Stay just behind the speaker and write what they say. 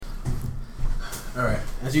All right.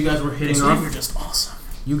 As you guys were heading off, you're just awesome.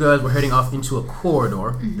 You guys were heading off into a corridor.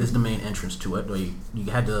 Mm-hmm. This is the main entrance to it. Where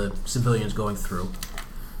you had the civilians going through,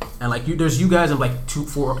 and like there's you guys and like two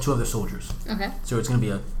other soldiers. Okay. So it's gonna be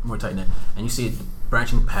a more tight knit, and you see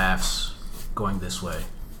branching paths going this way,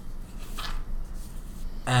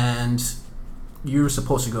 and you're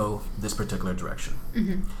supposed to go this particular direction.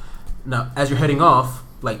 Mm-hmm. Now, as you're heading off,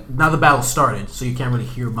 like now the battle started, so you can't really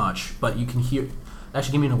hear much, but you can hear.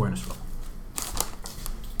 Actually, give me an awareness roll.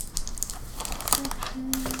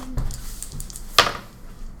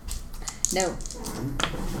 No.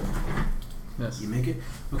 Yes. You make it?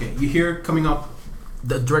 Okay, you hear coming up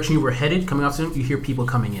the direction you were headed, coming up soon, you hear people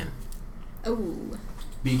coming in. Oh.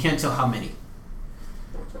 But you can't tell how many.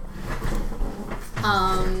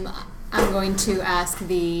 I'm going to ask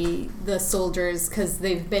the soldiers, because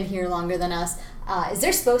they've been here longer than us. Is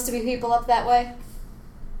there supposed to be people up that way?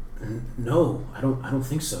 No, I don't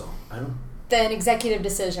think so. Then executive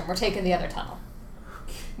decision. We're taking the other tunnel.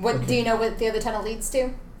 What okay. Do you know what the other tunnel leads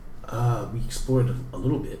to? We explored a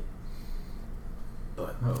little bit,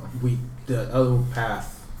 but the other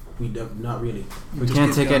path we not really. We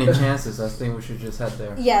can't take any chances. I think we should just head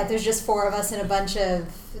there. Yeah, there's just 4 of us and a bunch of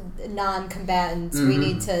non-combatants. Mm-hmm. We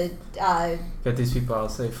need to get these people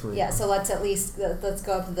out safely. Yeah, so let's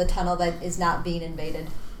go up to the tunnel that is not being invaded.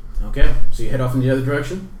 Okay, so you head off in the other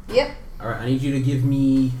direction. Yep. All right, I need you to give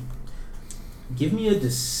me a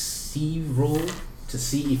deceive roll to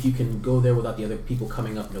see if you can go there without the other people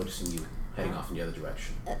coming up noticing you heading off in the other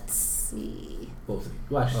direction. Let's see. Both of you.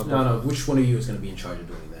 Well, actually, no. Which one of you is going to be in charge of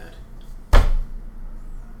doing that?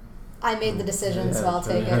 I made the decision, so I'll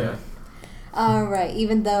take it. Yeah. All right.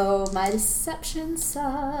 Even though my deception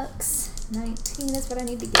sucks, 19 is what I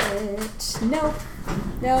need to get. Nope.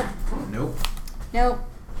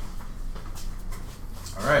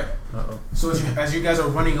 All right. Uh-oh. So as you guys are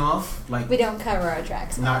running off, like we don't cover our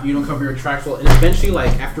tracks. You don't cover your tracks well, and eventually,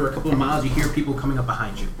 like after a couple of miles, you hear people coming up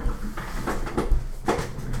behind you.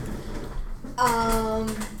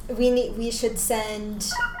 We should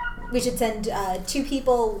send 2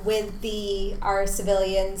 people with our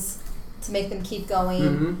civilians to make them keep going,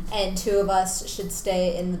 mm-hmm. and 2 of us should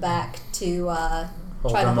stay in the back to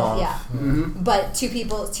hold try to them hold. off. Yeah, mm-hmm. but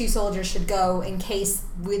 2 soldiers should go in case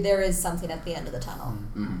there is something at the end of the tunnel.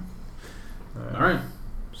 Mm-hmm. All right.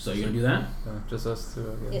 So you're gonna do that? Just us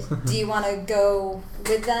 2, I guess. Do you want to go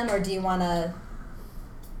with them, or do you want to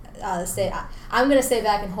stay? I'm going to stay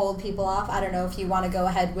back and hold people off. I don't know if you want to go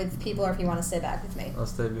ahead with people or if you want to stay back with me. I'll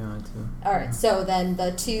stay behind too. All right. So then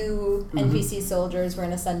the 2 NPC soldiers we're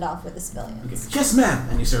going to send off with the civilians. Okay. Yes, ma'am.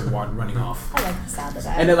 And you start running off. I like the sound of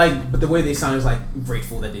that. And but the way they sound is like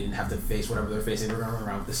grateful that they didn't have to face whatever they're facing. They run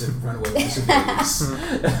around with run away with the civilians.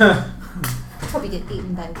 Probably get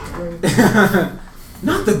eaten by the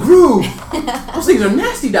Not the groove. Those things are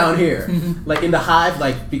nasty down here. Like in the hive,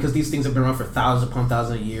 like because these things have been around for thousands upon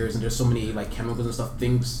thousands of years, and there's so many like chemicals and stuff.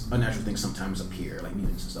 Unnatural things sometimes appear, like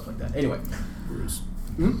mutants and stuff like that. Anyway, Bruce.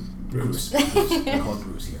 Bruce. They're called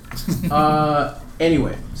Bruce here.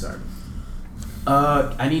 Anyway, sorry.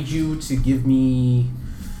 I need you to give me.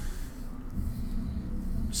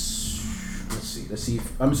 Let's see.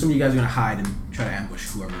 I'm assuming you guys are gonna hide and try to ambush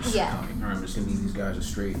whoever's coming. All right, I'm just gonna give these guys a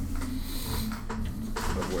straight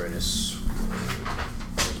awareness.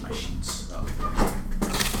 Where's my sheets?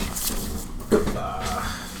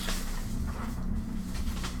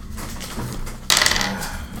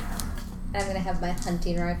 I'm going to have my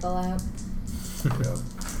hunting rifle out.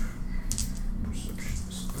 Perception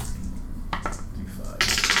is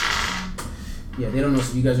 35. Yeah, they don't know,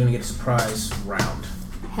 so you guys are going to get a surprise round.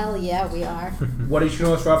 Hell yeah, we are. What did you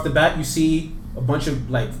notice right off the bat? You see a bunch of,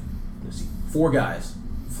 4 guys.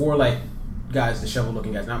 4, guys,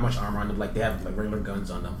 disheveled-looking guys, not much armor on them. Like, they have, regular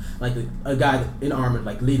guns on them. Like, a guy in armor,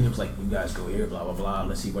 leading them's like, you guys go here, blah, blah, blah.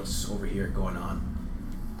 Let's see what's over here going on.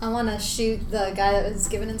 I want to shoot the guy that was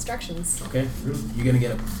given instructions. Okay. You're going to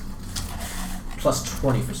get a plus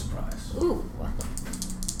 20 for surprise. Ooh.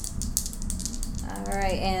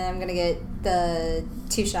 Alright, and I'm going to get the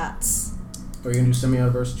 2 shots. Are you going to do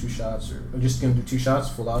semi-auto burst, 2 shots? Or just going to do 2 shots,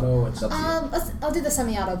 full auto? It's up to you. I'll do the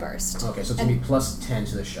semi-auto burst. Okay, so it's going to be plus 10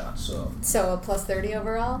 to the shot, so a plus 30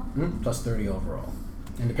 overall? Plus 30 overall.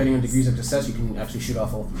 And depending on degrees of success, you can actually shoot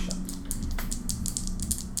off all 3 shots.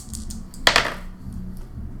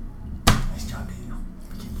 Nice job, Daniel.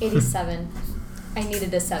 87. I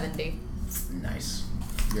needed a 70. Nice.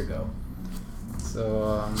 Your go.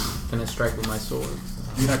 So, can I strike with my sword?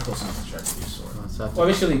 You're not close enough to strike with your sword. No, so Well,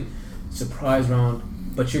 eventually, surprise round,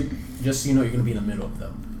 but you're just so you know, you're going to be in the middle of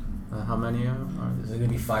them. how many are There's going to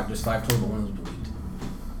be 5. There's 5 total, but one is elite.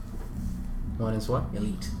 One is what?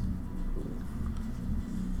 Elite.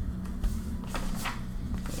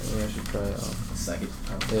 Maybe I should try. Second.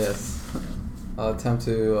 Yes. I'll attempt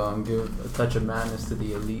to give a touch of madness to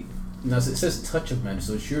the elite. No, it says touch of madness.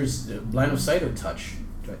 So it's yours, line of sight or touch?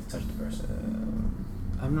 Try to touch the person.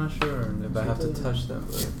 I'm not sure if I have to touch them,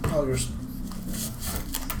 but Oh, yours.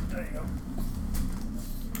 There you go.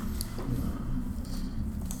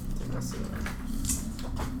 I think that's it.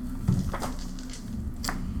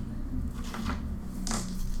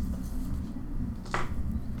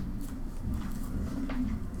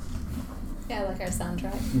 Yeah, I like our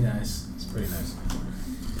soundtrack. Nice. It's pretty nice.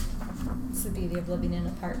 It's the beauty of living in an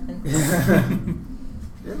apartment.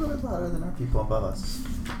 They're a little bit louder than our people above us.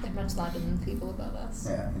 They're much louder than the people above us.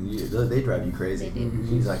 Yeah, and they drive you crazy. They do.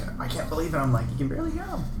 He's like, I can't believe it. I'm like, you can barely hear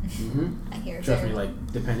them. Mm-hmm. I hear it. Trust me, there.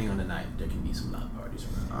 like, depending on the night, there can be some loud parties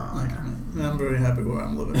around. Oh, yeah. I'm very happy where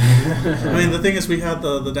I'm living. I mean, the thing is, we had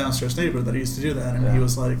the downstairs neighbor that used to do that, and Yeah. he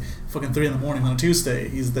was like, fucking 3 a.m. on a Tuesday.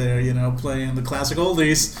 He's there, playing the classic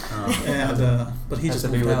oldies, Oh. and but he Has just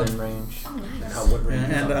to be moved out. within range. Oh, And nice. how what range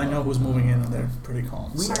And, you and talking I know about? who's moving in, and they're pretty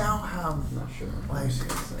calm. We So. now have. I'm not sure. Like, Let me see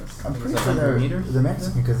what it says. I'm Is pretty it sure 100 meters? they're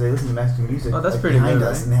Mexican because they listen to Mexican music. Oh, that's like, pretty behind good,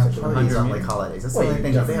 us, right? and they have It's like parties 100 on like meters. holidays. That's Well, the only you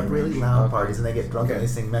thing. They have definitely really range. loud Okay. parties, and they get drunk and they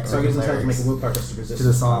sing So I Mexican guess it's time to make lyrics a willpower test to resist. to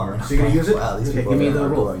the song. So you're gonna use it? Wow, these Okay, people give me are the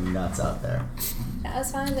roll. going nuts out there. Yeah,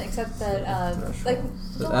 that's fine, except that, like,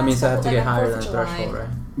 the That means I have last to couple, get like, on higher 4th than of threshold, July, right?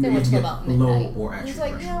 They You went can till get about low midnight. or He's actual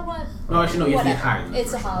like, you threshold. know what? No, actually, no, you have to get Whatever. higher than the It's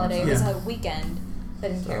a threshold. holiday. It was Yeah. a weekend. I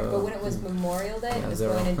didn't care. But when it was Memorial Day, Yeah, it was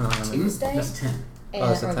zero. going into Uh-huh. Tuesday, That's 10.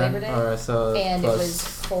 and, it's a or 10? Labor Day, Alright, so and it plus was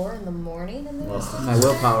 4 in the morning, and they Well, was my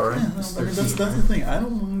willpower, right? Yeah, I mean, that's the thing. I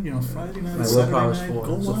don't want Friday night, My Saturday willpower's night, 4,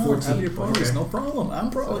 go so out, 14, have your parties, okay. no problem. I'm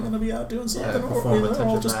probably So, going to be out doing something, perform a touch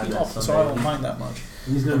I'll of just be madness off, on so I don't maybe. mind that much.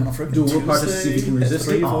 He's On a gonna freaking do a willpower test to see if he can Tuesday resist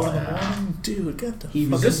at it. 3, 4 Oh, in the yeah. morning. Dude, get the He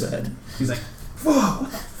fuck resists in it. bed. He's like, fuck,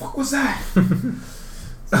 what the fuck was that?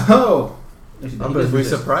 Oh. Actually, Oh, he but does we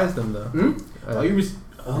resist. surprised them though. Hmm? Oh, you yeah.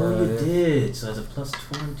 did. So that's a plus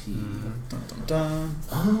 20. Mhm. Dun, dun,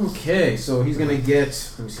 dun. Okay, so he's gonna get.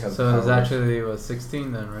 Let me see how. So it's actually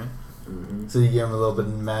 16 then, right? Mm-hmm. So you give him a little bit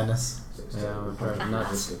of madness. Yeah, we're trying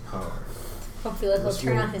not to. power. hopefully he'll Let's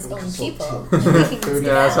turn roll- on his roll own consult people. too. And we can Yeah, get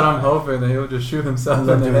Yeah, that's what out. I'm hoping that he'll just shoot I himself in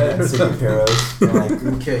love the doing head that or City something. Paros. And like,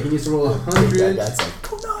 Okay, he needs to roll that 100. guy's like,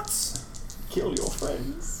 go nuts. Kill your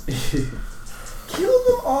friends. Kill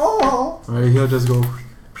them all. Or he'll just go.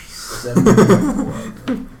 74.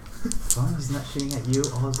 As long as he's not shooting at you,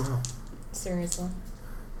 all is well. Seriously.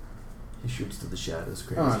 He shoots to the shadows,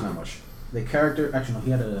 crazy. Oh, not much. The character, actually, no,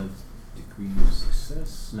 he had a degree of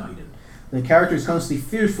success. No, he didn't. The character is constantly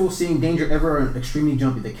fearful, seeing danger ever, and extremely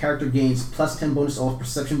jumpy. The character gains plus 10 bonus to all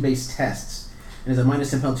perception-based tests, and has a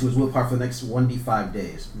minus 10 penalty to his willpower for the next 1d5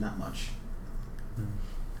 days. Not much.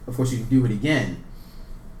 Of course, you can do it again.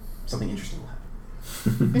 Something interesting will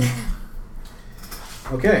happen.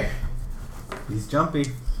 Okay. He's jumpy.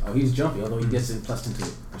 Oh, he's jumpy, although he gets a plus 10 to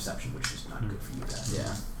perception, which is not good for you guys.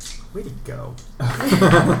 Yeah. Way to go.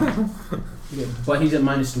 Yeah, but he's at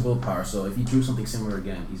minus 2 willpower, so if he drew something similar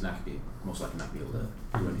again, he's not gonna be most likely not be able to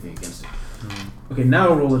do anything against it. Okay, now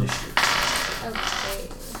we'll roll initiative. Okay.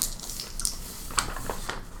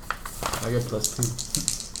 I get plus 2.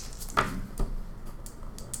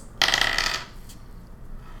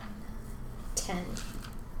 10.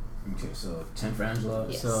 Okay, so 10 for Angela.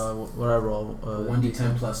 Yes. So what I roll?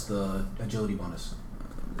 1d10 plus the agility bonus.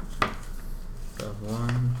 So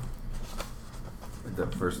 1 The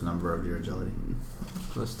first number of your agility.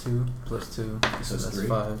 plus 2 plus 2. So it's that's 3?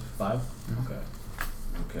 5. 5? Okay.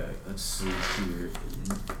 Okay, let's see here. 8,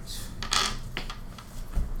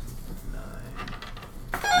 9.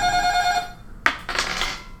 It's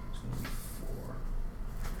gonna be 4.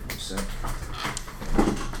 One sec.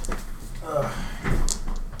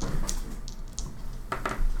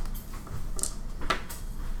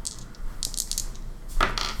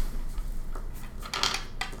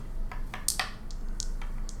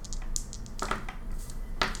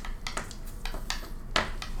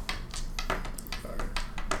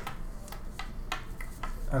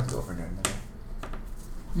 I was go for during the day.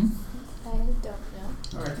 I don't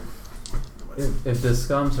know. Alright. If the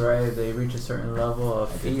scums, right, they reach a certain level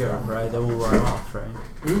of fear, right, they will run off, right?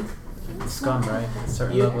 The scum, right, a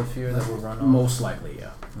certain Yeah. level of fear that will run off. Most likely,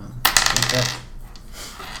 yeah. Okay.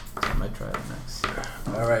 So I might try it next.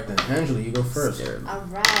 Alright then, Angela, you go first. Scared.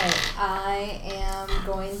 Alright, I am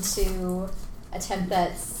going to attempt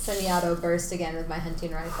that semi-auto burst again with my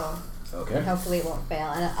hunting rifle. And Okay. hopefully it won't fail.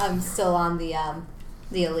 And I'm still on the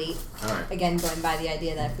elite. Alright. Again, going by the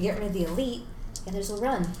idea that if we get rid of the elite, the others will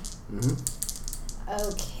run. Mm-hmm.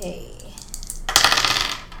 Okay.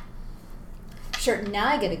 Sure, now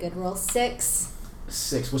I get a good roll. 6.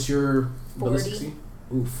 6. What's your 40. ballistic?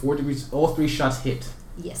 Ooh, 4 degrees. All 3 shots hit.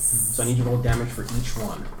 Yes. So I need you to roll damage for each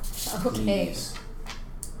one. Okay. Please.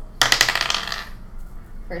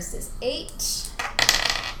 First is 8.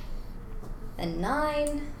 Then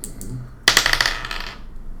 9.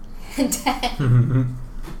 And 10.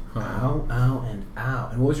 Ow, ow, and ow.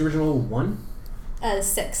 And what was your original 1?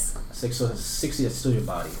 6. 6, so 60, that's still your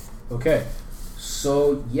body. Okay.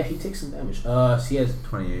 So, yeah, he takes some damage. So he has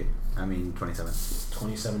 27.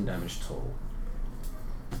 27 damage total.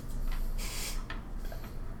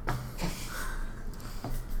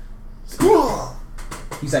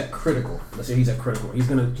 He's at critical. Let's say he's at critical. He's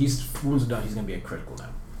wounds are done. He's gonna be at critical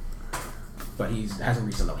now. But he hasn't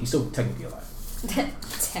reached a level. He's still technically alive.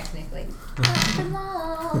 Technically.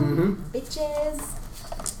 Bitches.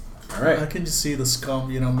 All right. I can just see the scum,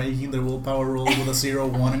 making their willpower roll with a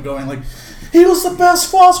 0-1 and going like, he was the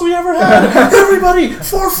best boss we ever had. Everybody,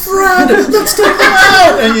 for Fred, let's take him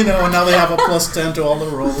out. And and now they have a +10 to all the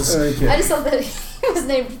rolls. Okay. I just thought that he was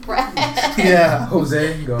named Brad. Yeah.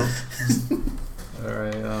 Jose, go.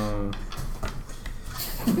 Alright, am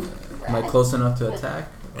I close enough to attack?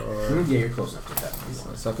 Or Yeah, you're close enough to attack.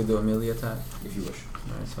 so I could do a melee attack? If you wish.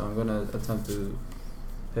 Alright, so I'm gonna attempt to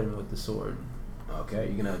hit him with the sword. Okay,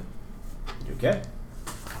 you're gonna. Okay.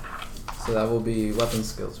 So that will be weapon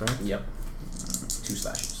skills, right? Yep. 2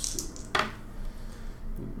 slashes.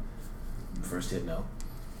 First hit, no.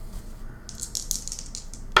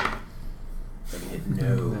 Second hit,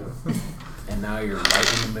 no. And now you're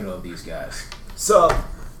right in the middle of these guys. Sup?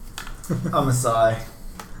 I'm a sigh.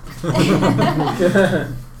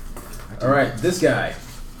 Alright, this guy.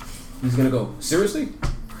 He's gonna go, seriously?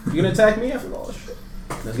 You gonna attack me after all this shit?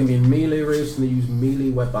 That's gonna be a melee race, gonna use melee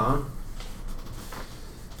weapon.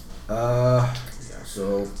 Yeah,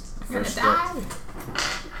 so first You're gonna die.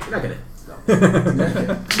 You're not gonna.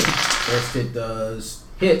 No. First hit does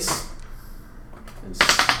hits,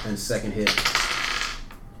 and second hit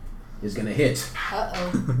is gonna hit.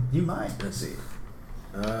 Uh-oh. You might. Let's see.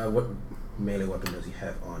 What melee weapon does he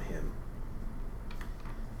have on him?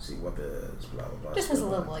 Let's see, weapons, blah blah blah. This was a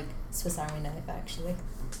little like Swiss Army knife, actually.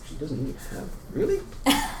 She doesn't even have really.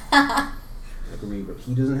 But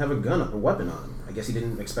he doesn't have a weapon on him. I guess he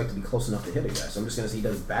didn't expect to be close enough to hit a guy. So I'm just gonna say he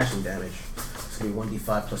does bashing damage. It's gonna be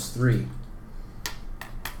 1d5 plus 3.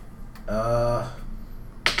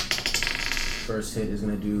 First hit is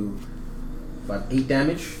gonna do about 8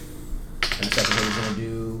 damage, and the second hit is gonna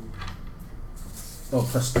do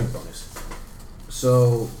plus strength bonus.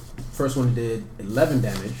 So first one did 11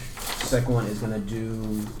 damage. Second one is gonna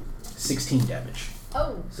do 16 damage.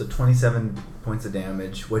 Oh. So 27 points of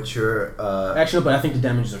damage. What's your Actually, no, but I think the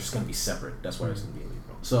damages are just gonna be separate. That's why it's gonna be elite.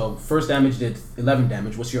 So first damage did 11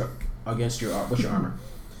 damage. What's your armor?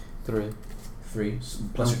 3. 3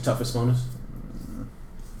 plus your toughest bonus.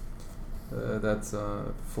 That's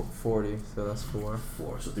 40, so that's 4.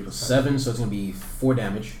 4. So 3 plus 7. So it's gonna be 4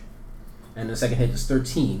 damage. And the second hit is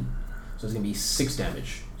 13. So it's gonna be 6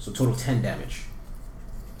 damage. So total 10 damage.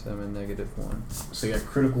 So I'm in -1. So you have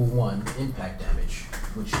critical 1 impact damage,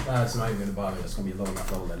 which it's not even gonna bother. It's gonna be a low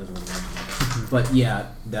enough level that doesn't really matter. But yeah,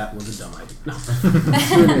 that was a dumb idea. No,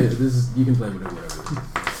 this is you can play with it whatever.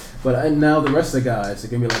 But now the rest of the guys are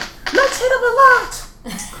gonna be like, let's hit him a lot.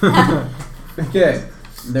 Okay,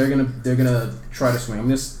 they're gonna try to swing.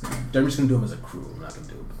 They're just gonna do him as a crew. I'm not gonna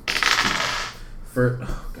do it. First,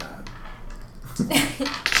 oh god.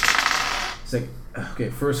 It's like okay,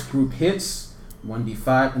 first group hits.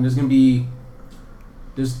 1d5, and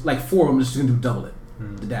there's like 4 of them just gonna do double it,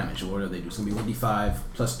 the damage, or whatever they do. It's gonna be 1d5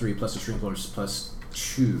 plus 3 plus the shrink bonus plus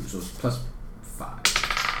 2, so it's plus 5.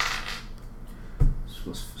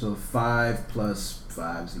 So 5 plus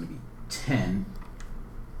 5 is gonna be 10,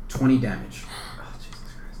 20 damage. Oh, Jesus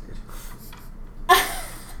Christ,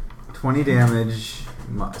 dude. 20 damage,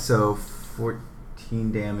 so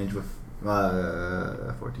 14 damage with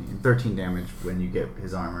 13 damage when you get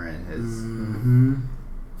his armor and his.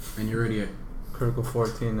 And you're already at. Critical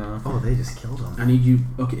 14 now. Oh, they just killed him. I need you.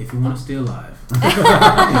 Okay, if you want to stay alive,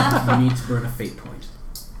 you need to burn a fate point.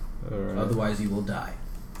 Alright. Otherwise, you will die.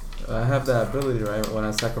 I have that ability, right? When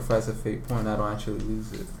I sacrifice a fate point, I don't actually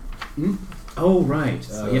lose it. Oh right.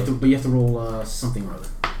 So- you have to roll something or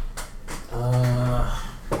other.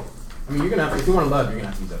 I mean, you're gonna have to, if you want to live, you're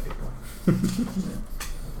gonna have to use that fate point.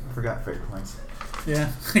 forgot fate points?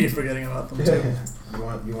 Yeah, you're forgetting about them too. You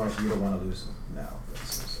don't want to lose them now.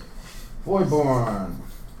 Voidborn.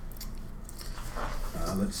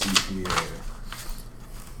 Let's see here.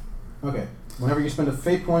 Okay. Whenever you spend a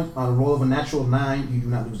fate point on a roll of a natural 9, you do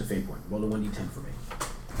not lose the fate point. Roll a 1d10 for me.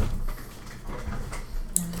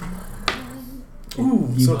 Ooh,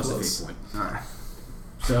 You so lost a close. fate point. Alright.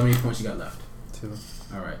 So how many points you got left? too.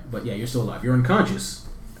 All right, but yeah, you're still alive. You're unconscious,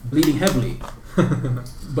 bleeding heavily,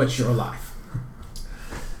 but you're alive.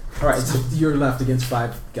 All right, so you're left against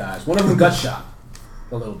 5 guys. One of them got shot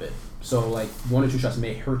a little bit, so like 1 or 2 shots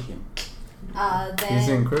may hurt him. He's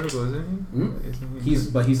in Then critical, isn't he? Hmm?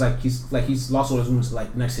 He's lost all his wounds.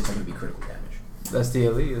 Like next hit's are gonna be critical damage. That's the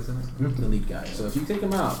elite, isn't it? The lead guy. So if you take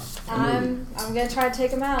him out, I'm gonna try to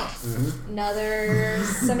take him out. Mm-hmm. Another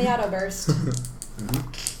semi-auto burst.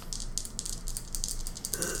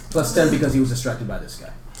 Plus 10 because he was distracted by this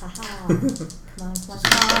guy. Haha.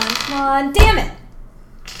 Come on. Damn it!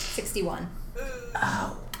 61.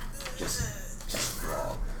 Ow. Just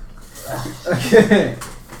wrong. Okay.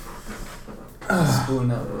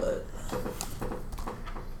 Spoon out blood.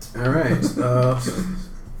 Alright.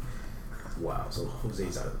 Wow, so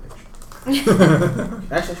Jose's out of the picture.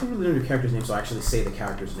 Actually, I should really learn your character's name so I actually say the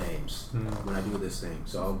character's names when I do this thing.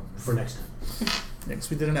 So for next time. Next,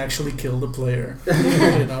 we didn't actually kill the player.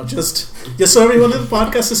 Just so everyone in the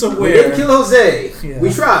podcast is aware. We didn't kill Jose. Yeah.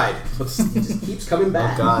 We tried, but he just keeps coming Oh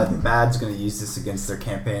back. god, Bad's gonna use this against their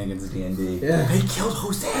campaign against D&D. Yeah. They killed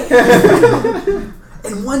Jose!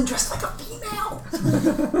 And one dressed like a female!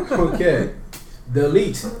 Okay. The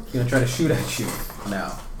elite is gonna try to shoot at you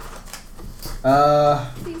now.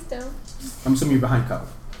 Please don't. I'm assuming you're behind cover.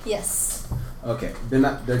 Yes. Okay. They're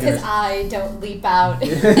not. They're Because gonna. I don't leap out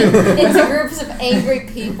into groups of angry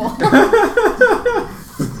people.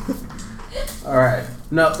 All right.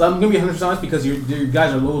 No, I'm gonna be 100% honest because your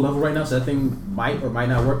guys are low level right now, so that thing might or might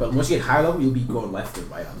not work. But once you get high level, you'll be going left and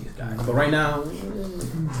right on these guys. But right now.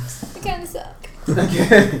 I kind of suck.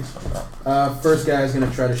 Okay. First guy is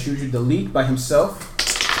gonna try to shoot you. Delete by himself.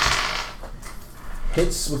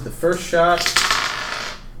 Hits with the first shot.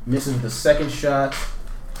 Misses with the second shot.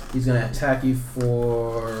 He's gonna attack you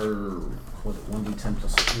for 1d10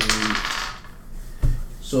 plus 3.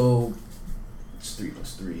 So it's 3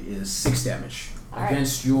 plus 3 is 6 damage. All right.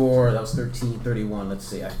 Against your that was 13, 31. Let's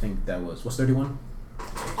see. I think that was what's 31.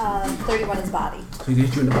 31 is body. So he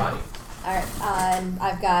hits you in the body. All right.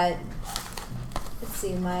 I've got. Let's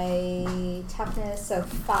see, my toughness, so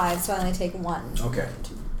 5, so I only take 1. Okay.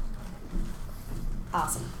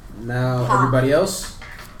 Awesome. Now Ha. everybody else,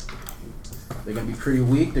 they're gonna be pretty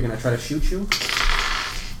weak. They're gonna try to shoot you.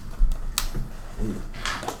 Ooh.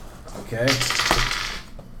 Okay.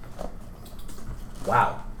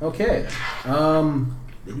 Wow. Okay.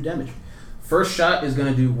 They do damage. First shot is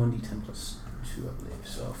gonna do 1d10 plus 2, I believe.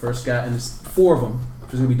 So first guy, and it's 4 of them, so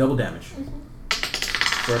it's gonna be double damage.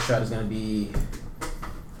 First shot is gonna be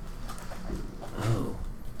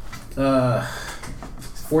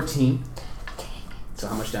 14. So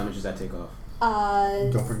how much damage does that take off?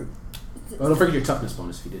 Don't forget. Oh, don't forget your toughness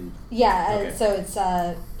bonus if you didn't. Yeah, Okay. so it's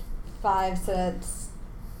 5, so that's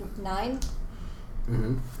 9.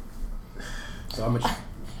 Mm-hmm. So how much?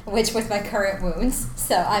 Which with my current wounds,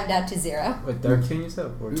 so I'm down to 0. Wait, 13 you said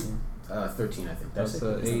or 14? 13, I think. That's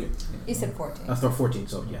it? 8. You said 14. 14.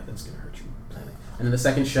 So yeah, that's gonna hurt you plenty. And then the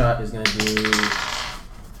second shot is gonna do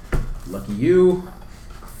lucky you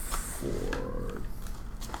for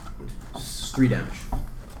 3 damage.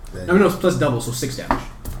 Then No, it's plus double, so 6 damage.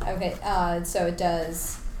 Okay, so it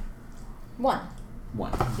does 1.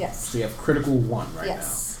 1. Yes. So you have critical 1 right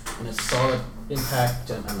Yes. now. And it's solid impact.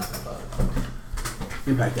 I'm not gonna bother.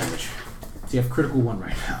 Impact damage. So you have critical 1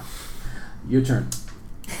 right now. Your turn.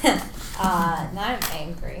 Now I'm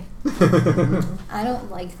angry. I don't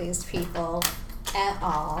like these people at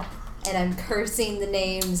all. And I'm cursing the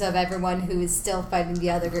names of everyone who is still fighting the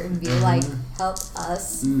other group and be like, help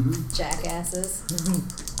us, jackasses.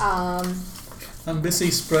 I'm busy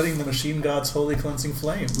spreading the machine god's holy cleansing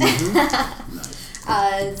flame.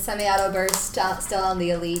 Semi-auto burst, still on the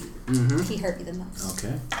elite. Mm-hmm. He hurt me the most.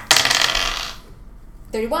 Okay.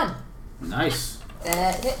 31. Nice.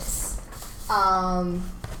 That hits.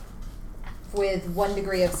 With 1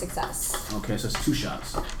 degree of success. Okay, so it's 2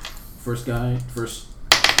 shots. First damage is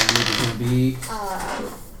gonna be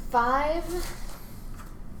 5.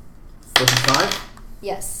 first is 5.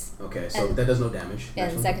 Yes. Okay, so And- that does no damage. And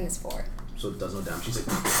Next one. second is 4. So it does no damage. She's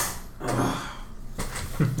like, "Ah."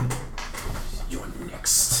 You're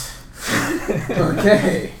next.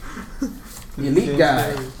 Okay. The elite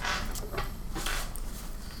guy.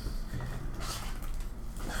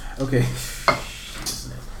 Okay.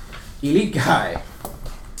 Elite guy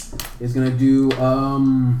is gonna do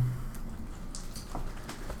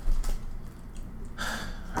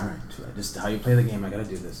Alright, just how you play the game, I gotta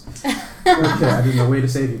do this. Okay, I did no way to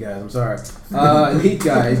save you guys, I'm sorry. Elite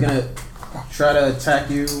guy is gonna try to attack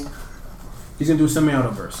you. He's gonna do a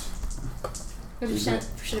semi-auto burst.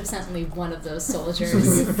 Should have sent me one of those soldiers For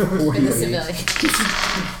for the 48. civilians.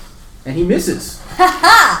 And he misses.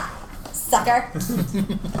 Sucker.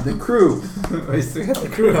 The crew. Wait, so we have The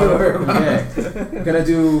crew, however. Okay. Gonna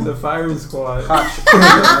do the firing squad. hot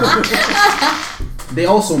They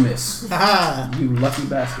also miss. Ah, You lucky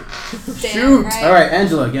bastard. Damn Shoot. right. All right,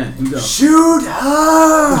 Angela again. You go. Shoot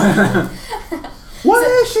her!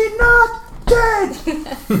 Why is she not dead?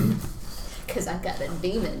 Because I got a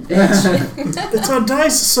demon, bitch. it's our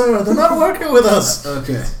dice, sir. They're not working with us.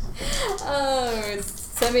 Okay. Oh,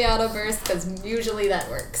 semi-auto burst, because usually that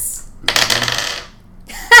works.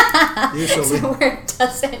 Usually. So where it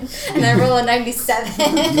doesn't, and I roll a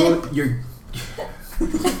 97. You're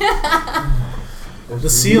The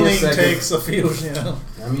ceiling takes a few,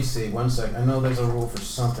 Let me see. 1 second. I know there's a rule for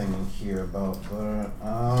something in here about.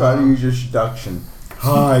 Try to use your seduction.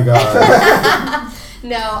 Hi, guys.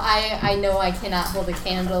 No, I know I cannot hold a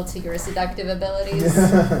candle to your seductive abilities.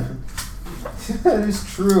 That is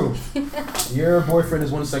true. Your boyfriend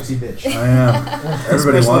is one sexy bitch. I am.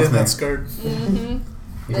 Everybody Especially wants in me. that skirt.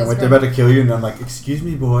 Mm-hmm. You know, they're about to kill you, and I'm like, "Excuse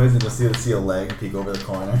me, boys," and just see a leg peek over the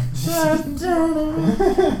corner.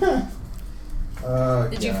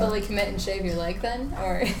 Did you fully commit and shave your leg then,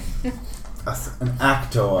 or? An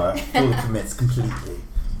actor fully commits completely.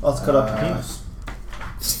 Let's cut up the penis.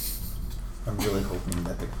 I'm really hoping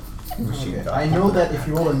that the machine gun. I know that if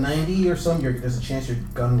you roll a 90 or something, there's a chance your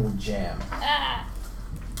gun will jam.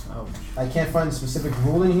 Oh, I can't find a specific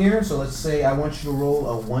rule in here, so let's say I want you to roll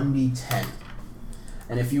a 1d10.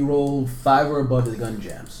 And if you roll 5 or above, the gun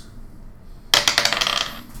jams.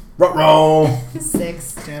 Roll.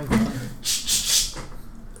 6. Damn.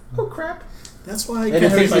 Oh, crap. That's why I And it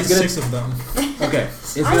carried takes- like it's gonna- 6 of them. Okay.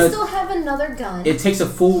 It's I gonna, still have another gun. it takes a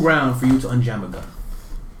full round for you to unjam a gun.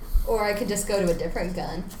 Or I could just go to a different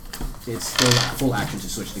gun. It's still a full action to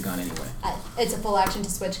switch the gun anyway. It's a full action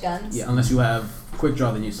to switch guns. Yeah, unless you have quick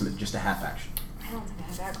draw, then you submit just a half action. I don't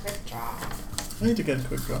think I got quick draw. I need to get a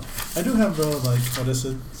quick draw. I do have the, what is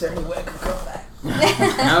it? Is there any way I can go back?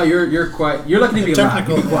 Now you're quiet. You're lucky to be alive.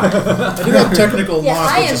 Technical. Be quiet. I do have technical Yeah,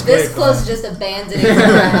 knock, I which am is this great, close but- to just abandoning my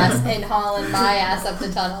ass and hauling my ass up the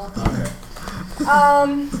tunnel. Okay.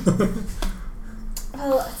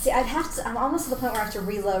 Well, let's see, I'm almost to the point where I have to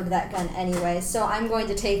reload that gun anyway, so I'm going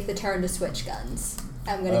to take the turn to switch guns.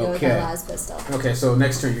 I'm going to go with Okay. my last pistol. Okay, so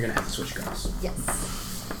next turn you're gonna have to switch guns.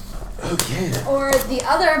 Yes. Okay. Or the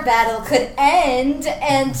other battle could end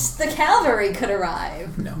and the cavalry could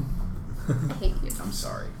arrive. No, I hate you. I'm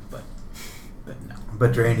sorry, but no.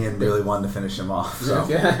 But Dranian really wanted to finish him off. So.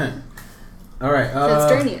 Okay. All right. So it's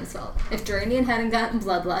Dranian's fault. If Dranian hadn't gotten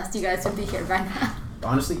Bloodlust, you guys would be here by now.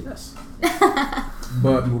 Honestly, yes.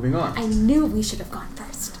 But moving on. I knew we should have gone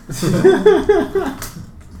first.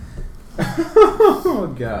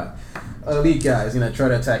 Oh god. Elite guy is gonna try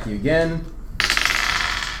to attack you again.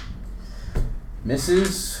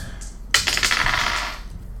 Misses.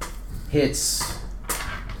 Hits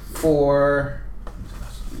for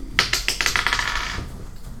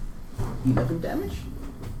 11 damage.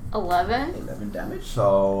 11. 11 damage.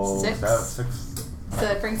 So 6. is that 6? So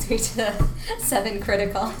that brings me to 7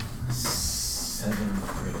 critical. 7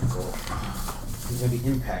 critical. It's gonna be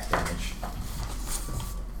impact damage.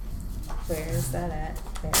 Where is that at?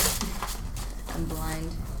 There. I'm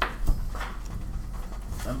blind.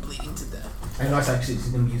 I'm bleeding to death. I know it's actually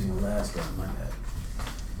gonna be using the last gun. My bad.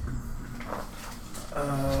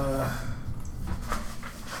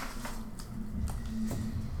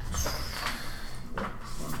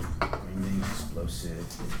 Raining explosive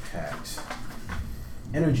impact.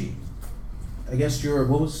 Energy. Against your,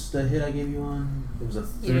 what was the hit I gave you on? It was a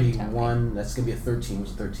You didn't tell me. 31. That's gonna be a 13. What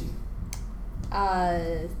was a 13?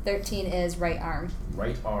 13 is right arm.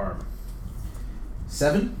 Right arm.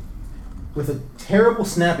 7. With a terrible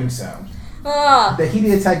snapping sound. Ah! The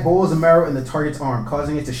heated attack bowls a marrow in the target's arm,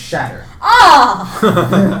 causing it to shatter.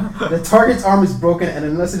 Ah! The target's arm is broken, and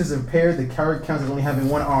unless it is repaired, the target counts as only having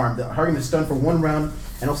one arm. The target is stunned for 1 round,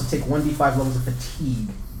 and also take 1d5 levels of fatigue.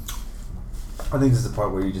 I think this is the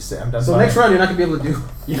part where you just say, "I'm done." So fighting." next round, you're not gonna be able to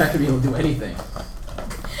do anything.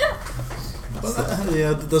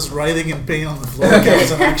 Yeah, does writhing in pain on the floor count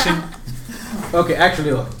as an action? Okay,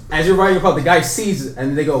 actually, look. As you're riding your the guy sees it,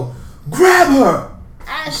 and they go, "Grab her!"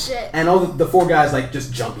 Ah, shit. And all the 4 guys like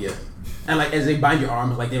just jump you, and like as they bind your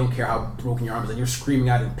arms, like they don't care how broken your arm is, and you're screaming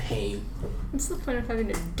out in pain. What's the point of having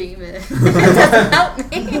a demon? It doesn't help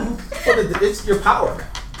me. But it's your power.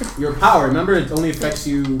 Your power. Remember, it only affects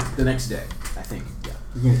you the next day. I think. Yeah.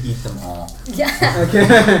 You're gonna eat them all. Yeah.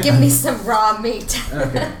 Okay. Give me some raw meat.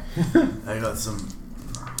 Okay. I got some.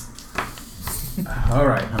 All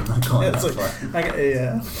right. I'm not going Yeah, that it's far. like,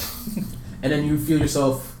 yeah. And then you feel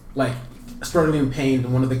yourself like struggling in pain,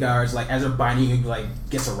 and one of the guards, like as they're binding you, like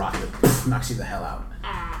gets a rocket, knocks you the hell out.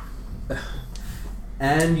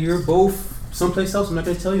 And you're both someplace else. I'm not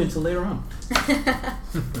going to tell you until later on.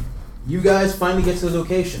 You guys finally get to the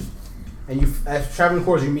location, and as traveling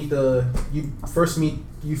corridors, you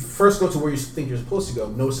first go to where you think you're supposed to go.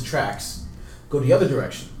 Notice the tracks. Go the other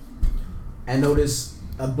direction, and notice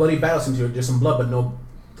a bloody battle scene. There's some blood,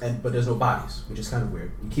 but there's no bodies, which is kind of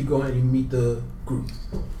weird. You keep going, and you meet the group,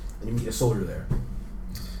 and you meet a soldier there.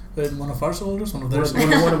 One of our soldiers, one of their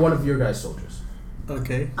soldiers. One of your guys' soldiers.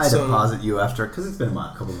 Okay. I deposit you after, because it's been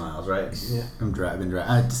a couple miles, right? Yeah.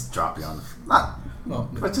 I just drop you on the... Well,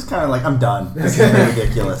 just kind of like, I'm done. This is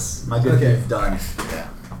ridiculous. My good deed's done. yeah.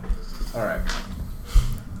 Alright.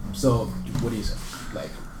 So, what do you say?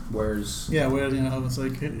 Like, where's... Yeah, well, it's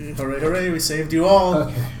like, hooray, hooray, we saved you all.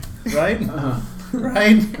 Okay. Right? Uh-huh.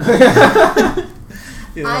 Right?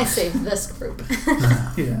 I saved this group.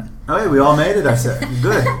 Yeah. Oh, yeah, we all made it, I said.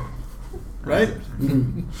 Good. Right?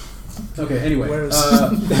 Mm-hmm. Okay, anyway.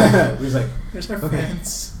 He's like, Where's our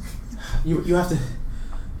friends? You have to...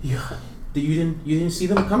 You didn't see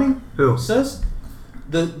them coming? Who? Says?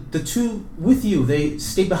 The two with you, they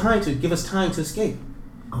stayed behind to give us time to escape.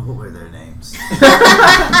 Oh, what were their names?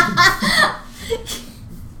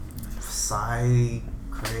 Psy,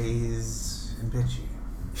 Craze, and Bitchy.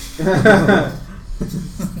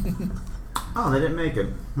 Oh, they didn't make it.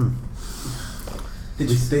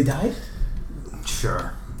 They died?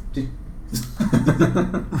 Sure.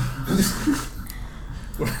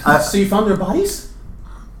 So you found their bodies?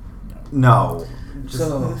 No.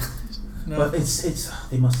 So, No. but it's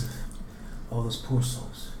they must have, all those poor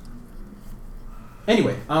souls.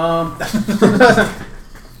 Anyway, all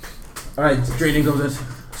right, Drayden goes in.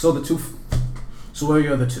 So where are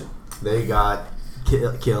your other two? They got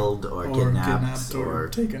killed or kidnapped or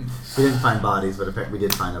taken. We didn't find bodies, but we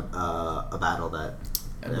did find a battle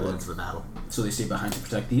evidence of a battle. So they stay behind to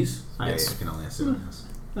protect these? I can only assume. Yes.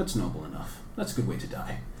 That's noble enough. That's a good way to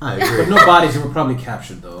die. I But agree. no bodies, they were probably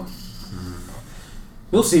captured though.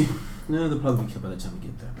 We'll see. No, they'll probably be killed by the time we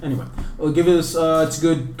get there. Anyway, we'll give us it's a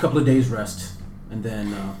good couple of days rest, and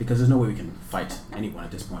then because there's no way we can fight anyone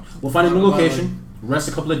at this point, we'll find a new location. Rest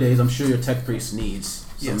a couple of days. I'm sure your tech priest needs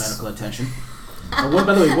some medical attention. What,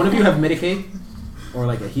 by the way, one of you have Medicaid or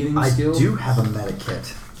like a healing skill? I do have a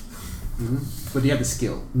medikit. But do you have the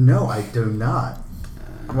skill? No, I do not.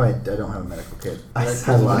 Wait, I don't have a medical kit. I I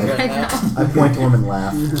know. point to him and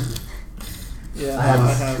laugh. Yeah, I have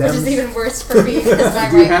I have. Which is even worse for me because my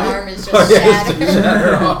Do you right have it? arm is just shattered.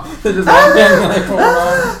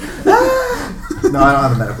 No, I don't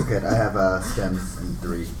have a medical kit. I have stems and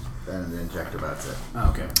 3 and an injector, but that's it. Oh,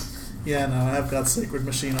 okay. Yeah, no, I've got sacred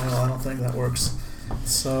machine oil. I don't think that works.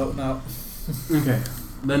 So, no. Okay.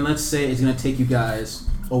 Then let's say it's going to take you guys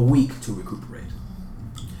a week to recuperate.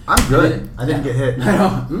 I'm good. I didn't get hit.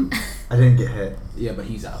 I didn't get hit. Yeah, but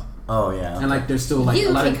he's out. Oh, yeah. And like there's still like You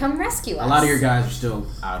a lot can of come rescue us. a lot of your guys are still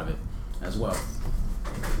out of it as well.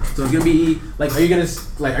 So it's gonna be like, are you gonna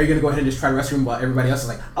go ahead and just try to rescue them while everybody else is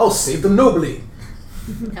like, I'll save them nobly?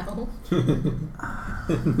 No.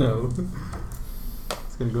 No.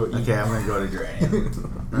 It's gonna go eat. Okay, I'm going to go to Geranium.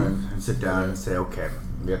 And sit down and say, okay,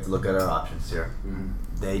 we have to look at our options here.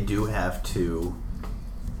 They do have 2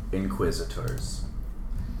 Inquisitors.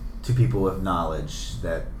 2 people with knowledge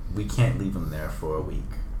that we can't leave them there for a week.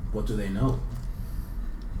 What do they know?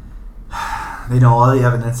 They know all the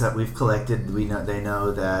evidence that we've collected. They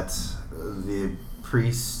know that the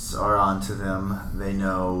priests are onto them. They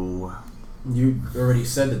know. You already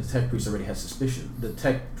said that the tech priest already has suspicion. The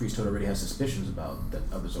tech priesthood already has suspicions about that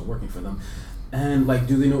others are working for them. And like,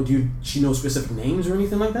 do they know? She know specific names or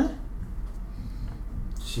anything like that?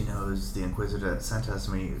 She knows the Inquisitor that sent us.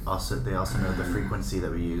 And they also know the frequency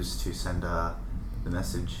that we use to send the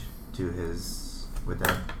message to his. Would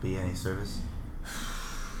that be any service?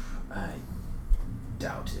 I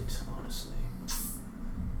doubt it, honestly.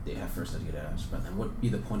 They have first to get out, but then what would be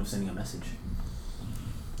the point of sending a message?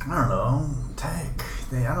 I don't know. Tech.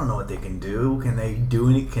 I don't know what they can do. Can they do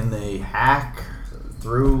any? Can they hack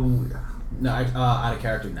through? No, out of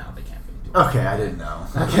character now they can't really do it. Okay, I didn't know.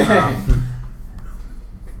 Okay.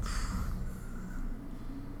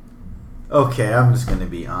 Okay, I'm just gonna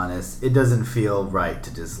be honest. It doesn't feel right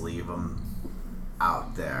to just leave them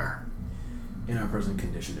out there. In our present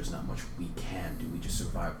condition, there's not much we can do. We just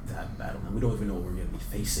survived that battle, and we don't even know what we're going to be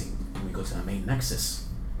facing when we go to the main nexus.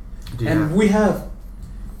 We have,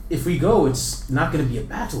 if we go, it's not going to be a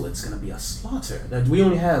battle. It's going to be a slaughter. We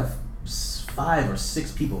only have 5 or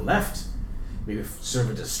 6 people left. Maybe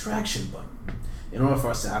serve a distraction, but in order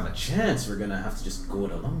for us to have a chance, we're going to have to just go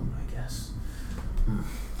it alone, I guess.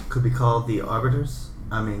 Could be called the Arbiters.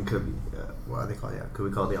 I mean, could be. What are they called? Yeah. Could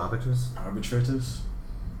we call it the Arbiters? Arbitrators?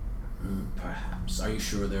 Perhaps. Are you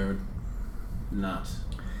sure they're not?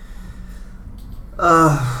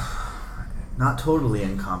 Not totally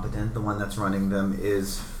incompetent. The one that's running them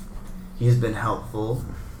he's been helpful.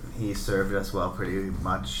 He served us well pretty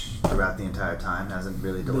much throughout the entire time. Hasn't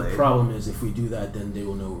really delayed. The problem is if we do that, then they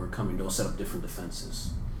will know we're coming. They'll set up different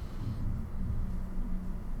defenses.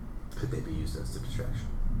 Could they be used as a distraction?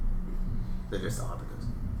 They're just Arbiters.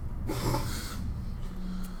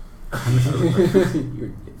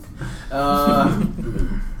 You're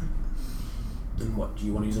then what? Do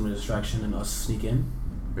you want to use them as a distraction and us sneak in?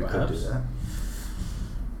 We could Perhaps? do that.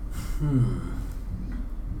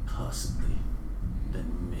 Possibly. That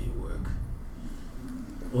may work.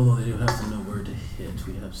 Although they do have to know where to hit.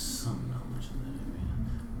 We have some knowledge in that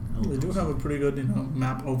area. They do have a pretty good,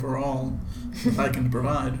 map overall that I can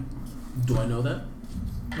provide. Do I know that?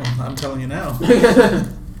 Well, I'm telling you now.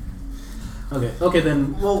 Okay,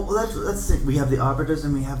 then. Well, let's think. We have the Arbiters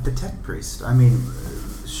and we have the Tech Priest. I mean,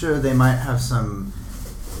 sure, they might have some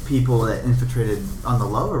people that infiltrated on the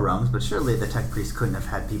lower rungs, but surely the Tech Priest couldn't have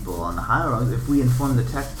had people on the higher rungs. If we inform the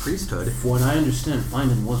Tech Priesthood... For what I understand,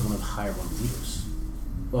 Feynman was one of the higher rung leaders.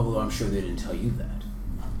 Although I'm sure they didn't tell you that.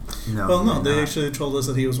 No. Well, no, they not. actually told us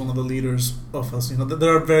that he was one of the leaders of us.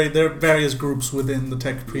 There are various groups within the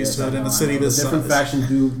Tech Priesthood in the city this different size. factions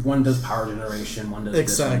do. One does power generation. One does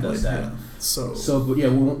Exactly. this. One does that. Yeah. But yeah,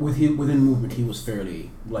 within movement, he was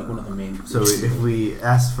fairly like one of the main. So if we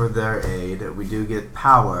ask for their aid, we do get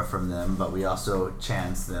power from them, but we also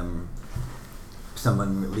chance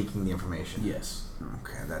someone leaking the information. Yes.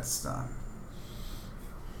 Okay, that's done.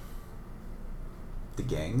 The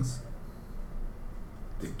gangs?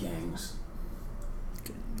 The gangs.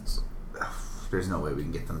 There's no way we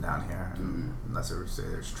can get them down here unless we say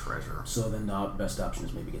there's treasure. So then the best option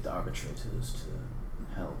is maybe get the arbitrators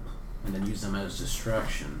to help, and then use them as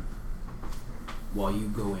distraction while you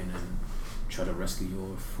go in and try to rescue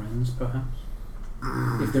your friends, perhaps.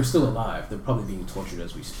 If they're still alive, they're probably being tortured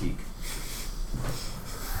as we speak.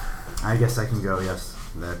 I guess I can go, yes.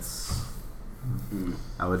 That's...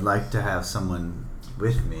 I would like to have someone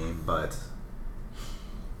with me, but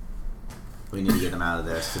we need to get them out of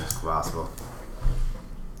there as soon as possible.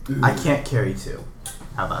 I can't carry two.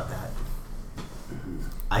 How about that?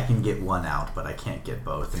 I can get one out, but I can't get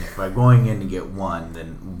both. And if we're going in to get one,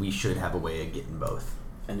 then we should have a way of getting both.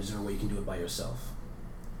 And is there a way you can do it by yourself?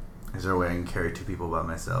 Is there a way I can carry two people by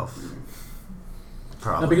myself?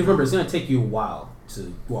 Probably. No, because remember, it's going to take you a while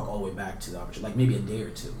to walk all the way back to the arbitration. Like maybe a day or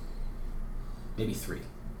two. Maybe 3.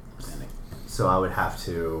 Standing. So I would have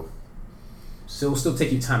to... So it'll still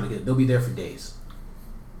take you time to get it. They'll be there for days.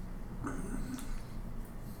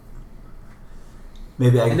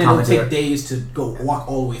 Maybe I can And then it'll commandeer... take days to go walk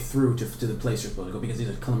all the way through to the place you're supposed to go because these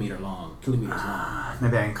are kilometers long. Maybe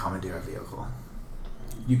I can commandeer a vehicle.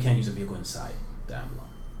 You can't use a vehicle inside the Avalon.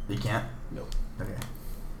 You can't? Nope. Okay.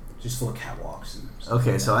 Just full of catwalks and stuff.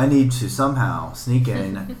 Okay, like so that. I need to somehow sneak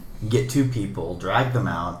in, get 2 people, drag them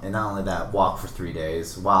out, and not only that, walk for 3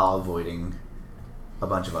 days while avoiding a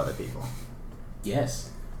bunch of other people.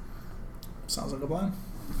 Yes. Sounds like a plan.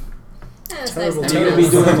 Yeah, it's Terrible nice And to you're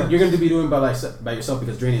know. going to be doing by yourself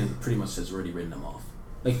because Dranian pretty much has already written them off.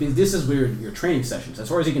 Like this is where your training sessions. As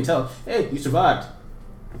far as you can tell, hey, you survived.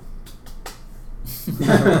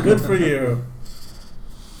 Good for you.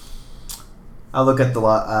 I'll look at the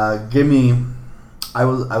lot. Give me... I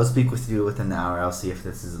will speak with you within an hour. I'll see if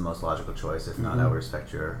this is the most logical choice. If not, I will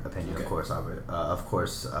respect your opinion. Okay. Of course, Arbiter.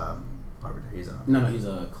 Arbiter. He's a... No, he's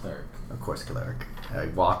a cleric. Of course, cleric. I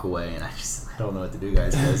walk away and I don't know what to do,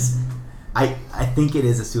 guys. Because I think it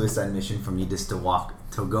is a suicide mission for me just to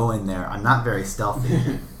go in there. I'm not very stealthy.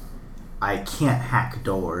 I can't hack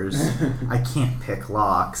doors. I can't pick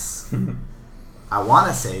locks. I want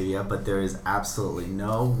to save you, but there is absolutely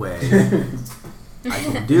no way I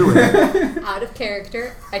can do it. Out of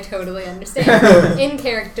character, I totally understand. In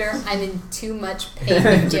character, I'm in too much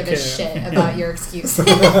pain to give a shit about your excuses.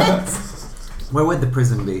 Where would the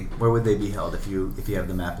prison be? Where would they be held if you have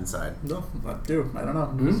the map inside? No, I do. I don't know.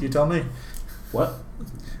 Hmm? You tell me. What?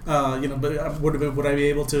 But would I be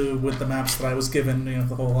able to, with the maps that I was given,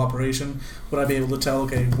 the whole operation, would I be able to tell,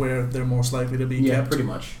 where they're most likely to be Yeah, kept? pretty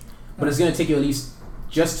much. But it's going to take you at least,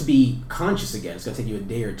 just to be conscious again, it's going to take you a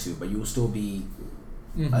day or 2, but you will still be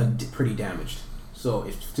pretty damaged. So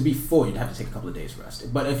to be full, you'd have to take a couple of days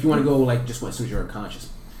rest. But if you want to go, just as soon as you're unconscious,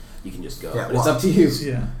 you can just go. Yeah, but it's up to you.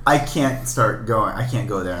 Yeah. I can't start going. I can't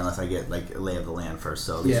go there unless I get a lay of the land first.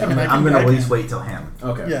 So at least Yeah. I'm going to at least wait till him.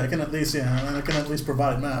 Okay. Yeah, I can at least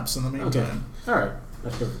provide maps in the meantime. All right.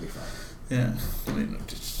 That's perfectly fine. Yeah. I mean,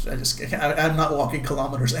 I'm not walking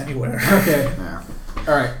kilometers anywhere. Okay. Yeah.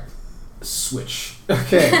 All right. Switch.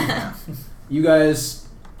 Okay. You guys,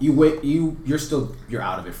 you're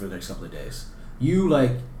out of it for the next couple of days. You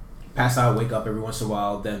like pass out, wake up every once in a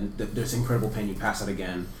while. Then there's incredible pain. You pass out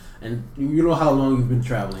again, and you know how long you've been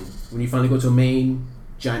traveling. When you finally go to a main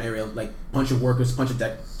giant area, like bunch of workers, bunch of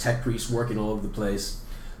tech priests working all over the place.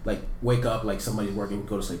 Like wake up, like somebody's working,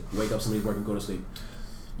 go to sleep. Wake up, somebody's working, go to sleep.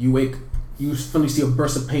 You suddenly see a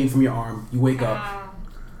burst of pain from your arm. You wake up,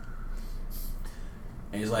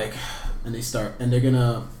 and he's like, and they start, and they're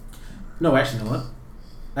gonna. No, actually, you know what?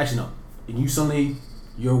 Actually, no. And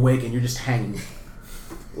you're awake, and you're just hanging,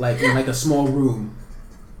 like in like a small room.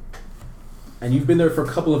 And you've been there for a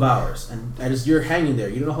couple of hours, and as you're hanging there,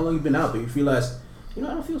 you don't know how long you've been out, but you realize, I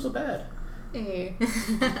don't feel so bad. And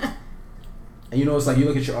you know, it's like you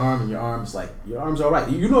look at your arm, and your arm's all right.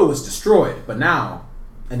 You know it was destroyed, but now,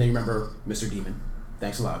 and then you remember Mr. Demon.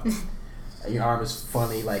 Thanks a lot. And your arm is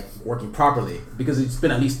finally like working properly because it's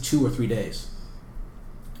been at least 2 or 3 days.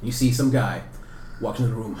 You see some guy walks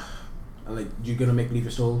into the room. I'm like, you gonna make believe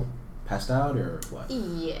you're still passed out or what?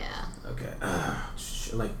 Yeah. Okay.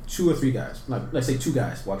 Like 2 or 3 guys. Like let's say 2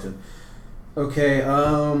 guys walks in. Okay.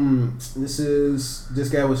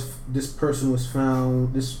 This person was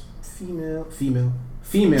found. This female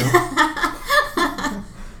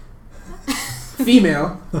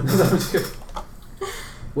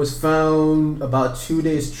was found about 2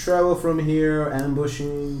 days travel from here,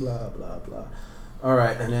 ambushing, blah blah blah. All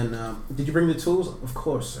right, and then did you bring the tools? Of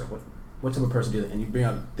course, sir. What type of person did it? And you bring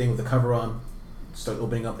out a thing with the cover on, start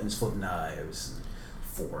opening up, and it's full of knives, and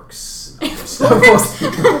forks, and other stuff.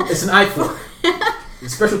 It's an eye fork.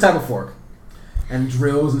 It's a special type of fork, and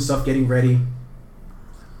drills and stuff getting ready.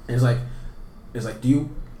 And it's like, do you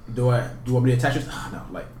want me to attach it? Oh, no,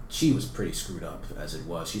 like she was pretty screwed up as it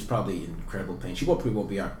was. She's probably in incredible pain. She probably won't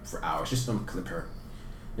be out for hours. Just unclip her.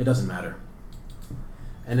 It doesn't matter.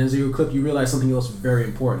 And as you clip, you realize something else very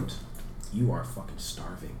important. You are fucking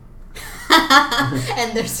starving.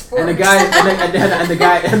 And there's forks. And the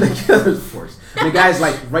guy's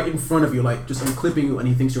like right in front of you, like just unclipping you, and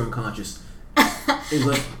he thinks you're unconscious. He's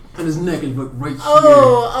like, and his neck is like right here.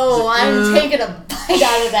 Oh, like, I'm taking a bite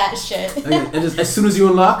out of that shit. And just, as soon as you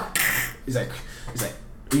unlock, he's like,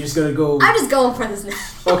 you're just gonna go. I'm just going for this neck.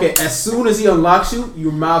 Okay, as soon as he unlocks you,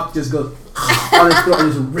 your mouth just goes on his throat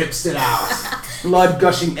and just rips it out. Blood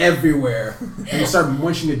gushing everywhere. And you start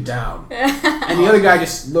munching it down. And the other guy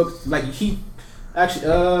just looked like he actually,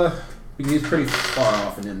 because he's pretty far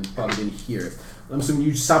off and then probably didn't hear it. I'm assuming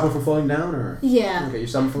you stop him from falling down, or? Yeah. Okay, you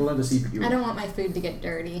stop him from falling down to see if you. I don't want my food to get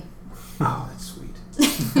dirty. Oh, that's sweet.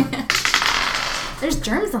 There's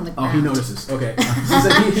germs on the ground. Oh, he notices. Okay.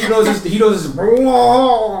 he notices.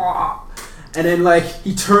 And then, like,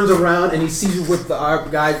 he turns around and he sees you with the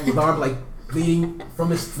guy with the arm, like, bleeding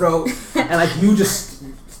from his throat. And, like, you just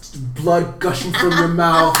blood gushing from your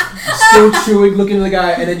mouth, still chewing, looking at the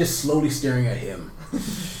guy, and then just slowly staring at him.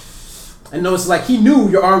 And notice, like, he knew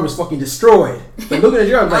your arm was fucking destroyed. But looking at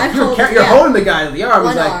your arm, like, you're holding the guy to the arm.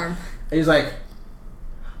 One he's like, arm. And he's like,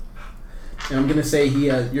 and I'm gonna say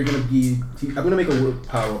you're gonna be. I'm gonna make a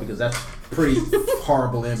willpower roll because that's pretty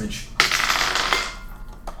horrible image.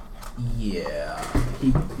 Yeah,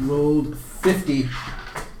 he rolled 50.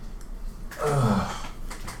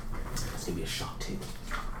 It's gonna be a shock too.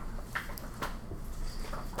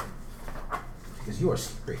 Because you are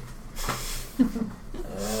scary.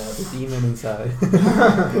 The demon inside.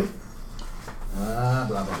 Blah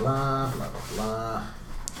blah blah blah blah blah.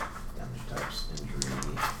 Damage types, injury.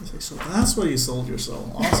 So that's why you sold your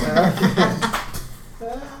soul. Awesome.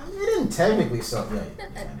 You didn't technically sell. Yeah.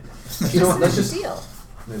 You know what? Let's just deal.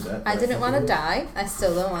 There's that. I didn't want to die. I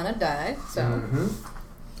still don't want to die. So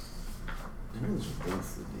There's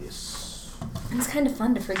both of this. it's kind of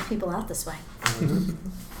fun to freak people out this way.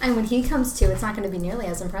 And when he comes to, it's not going to be nearly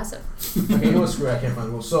as impressive. Okay, you know what? Screw it. I can't find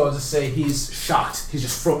the rules. So I'll just say he's shocked. He's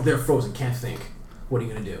just they're frozen. Can't think. What are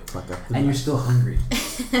you gonna do? And you're still hungry.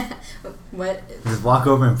 What? Just walk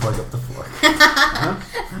over and plug up the fork.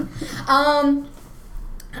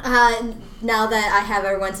 Now that I have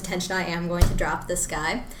everyone's attention, I am going to drop this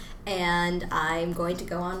guy, and I'm going to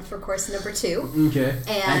go on for course number 2. Okay.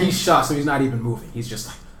 And he's shocked, so he's not even moving. He's just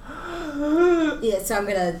like. Yeah, so I'm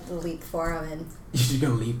gonna leap for him and. You're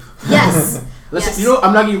gonna leap. Yes. Yes. You know,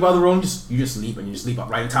 I'm not giving you bother rolling. You just leap and you just leap up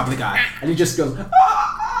right on top of the guy, and he just goes.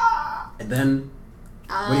 And then.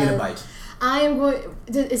 What are you gonna bite? I am going.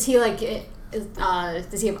 Is he like?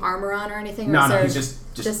 Does he have armor on or anything? No, he's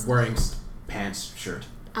just wearing pants, shirt.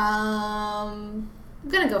 I'm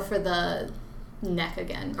gonna go for the neck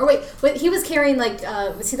again. Or wait, he was carrying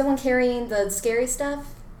was he the one carrying the scary stuff?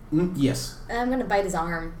 Yes. I'm gonna bite his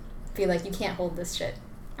arm. Be like, you can't hold this shit.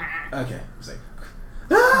 Okay. It's like.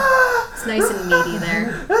 It's nice and meaty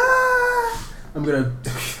there. I'm gonna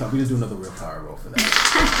do another real power roll for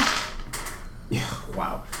that. Yeah.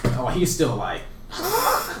 Wow. Oh, he's still like.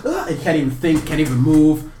 He can't even think. Can't even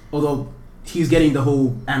move. Although. He's getting the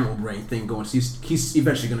whole animal brain thing going. So he's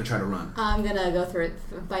eventually going to try to run. I'm going to go through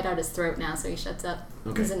it, bite out his throat now so he shuts up.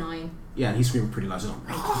 Okay. He's annoying. Yeah, and he's screaming pretty loud. So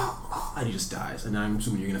and he just dies. And I'm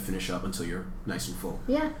assuming you're going to finish up until you're nice and full.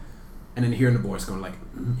 Yeah. And then hearing the voice going like,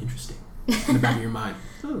 interesting. In the back of your mind,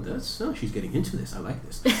 she's getting into this. I like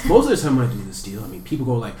this. Most of the time when I do this deal, I mean, people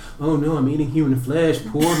go like, oh no, I'm eating human flesh.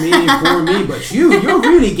 Poor me. But you're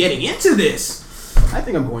really getting into this. I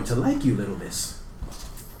think I'm going to like you, little miss.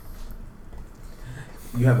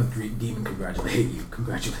 You have a demon congratulate you.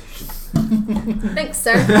 Congratulations. Thanks,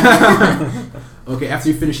 sir. Okay, after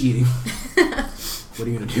you finish eating, what are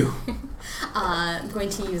you going to do? I'm going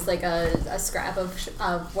to use like a scrap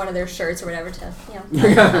of one of their shirts or whatever to, help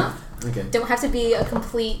them out. Okay. Don't have to be a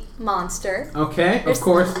complete monster. Okay, There's of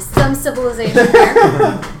course. some civilization there.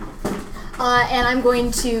 And I'm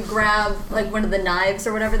going to grab like one of the knives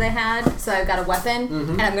or whatever they had. So I've got a weapon,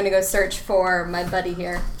 and I'm going to go search for my buddy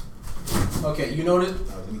here. Okay, you notice.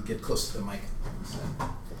 Let me get close to the mic.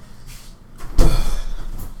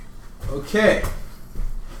 Okay.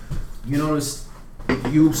 You notice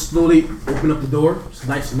you slowly open up the door. It's a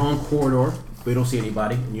nice long corridor, but you don't see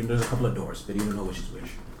anybody. And there's a couple of doors, but you don't know which is which.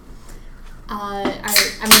 I'm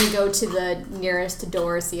going to go to the nearest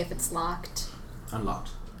door, see if it's locked. Unlocked.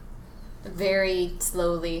 Very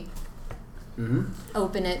slowly.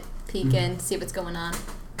 Open it, peek in, see what's going on.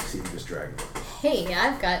 See if you just drag it. Hey,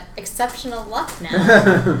 I've got exceptional luck now.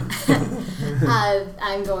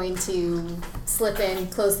 I'm going to slip in,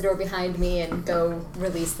 close the door behind me, and go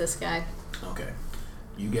release this guy. Okay.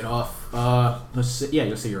 You get off. Let's say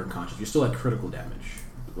you're unconscious. You're still at critical damage.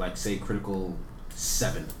 Like, say, critical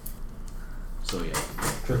 7. So, yeah.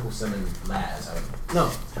 Critical 7 Laz.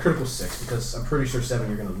 No, critical 6, because I'm pretty sure 7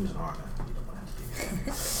 you're going to lose an arm. You don't want to have to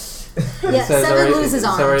do that. Yeah, 7 loses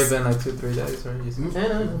arms. It's already been like 2-3 days, right? I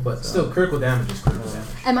know, but still, critical damage is critical damage.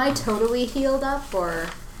 Am I totally healed up, or?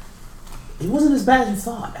 It wasn't as bad as you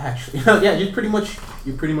thought, actually. Yeah, you're pretty much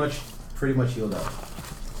healed up.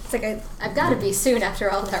 It's like I've got to be soon after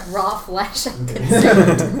all that raw flesh I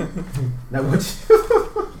consumed. Now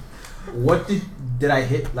what did I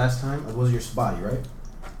hit last time? It was your body, right?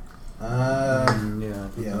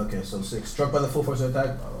 Yeah. Okay. So 6 struck by the full force of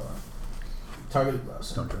attack. Target.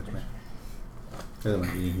 Don't judge me. They're the one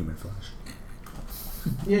eating human flesh.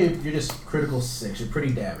 Yeah, you're just critical 6. You're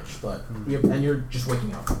pretty damaged, but you're just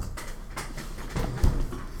waking up.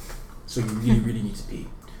 So you really need to pee.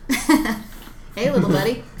 Hey, little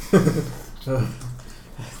buddy.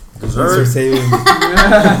 Dessert saving.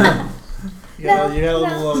 You got a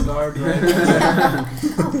little guard, right?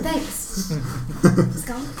 Oh, thanks. It's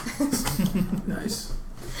gone. Nice.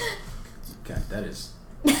 God, that is.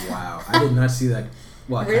 Wow, I did not see that.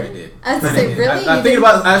 Well, I kind of did. I was gonna say, really? I'm thinking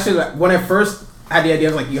about actually when I first had the idea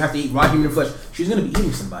of like you have to eat raw human flesh. She's gonna be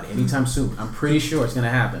eating somebody anytime soon. I'm pretty sure it's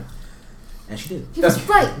gonna happen, and she did. He was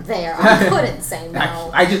right there. I couldn't say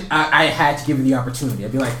no. I had to give her the opportunity.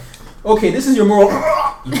 I'd be like, okay, this is your moral.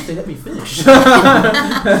 You have to let me finish.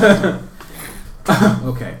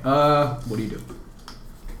 Okay. What do you do?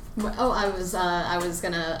 Oh, I was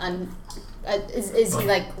gonna. Is he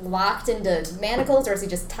like locked into manacles, or is he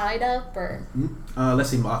just tied up, or? Let's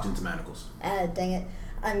say locked into manacles. Dang it!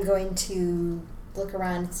 I'm going to look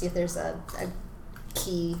around and see if there's a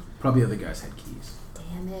key. Probably other guys had keys.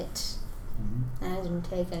 Damn it! I didn't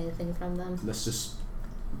take anything from them. Let's just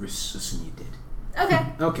assume you did. Okay.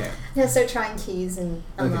 Okay. I'm gonna start trying keys and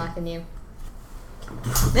unlocking you.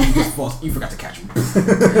 You forgot to catch me.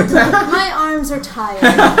 My arms are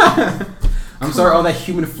tired. I'm sorry all that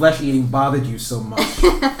human flesh eating bothered you so much.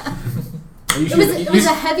 It was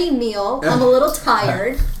a heavy meal. I'm a little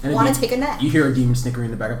tired. Want to take a nap. You hear a demon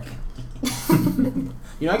snickering in the back.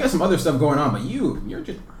 I got some other stuff going on, but you're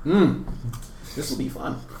just... This will be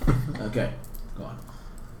fun. Okay, go on.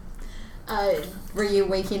 Were you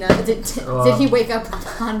waking up? Did he wake up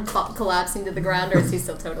upon collapsing to the ground, or is he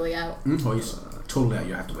still totally out? Oh, he's totally out.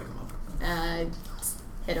 You have to wake him up.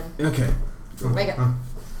 Hit him. Okay. Wake up.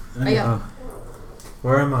 Wake up.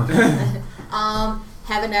 Where am I?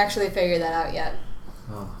 Haven't actually figured that out yet.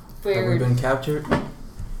 Have we been captured?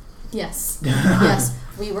 Yes. Yes,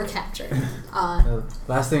 we were captured.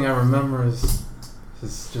 Last thing I remember is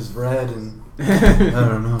just red and I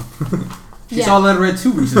don't know. She saw Letter Red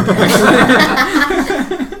 2 recently.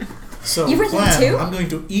 So, You've written plan, 2? I'm going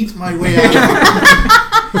to eat my way out of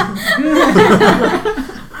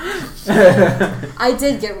I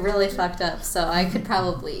did get really fucked up, so I could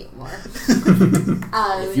probably eat more.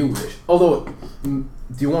 If you wish. Although, do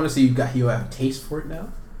you want to see you have a taste for it now?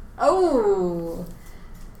 Oh,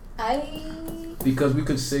 Because we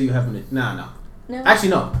could say you haven't. No. no. Actually,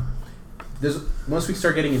 no. Once we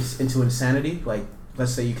start getting into insanity, like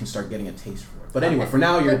let's say you can start getting a taste for it. But anyway, Okay. for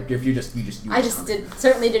now, But I just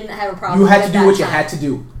certainly didn't have a problem. You had to with do that what you time. had to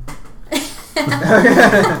do.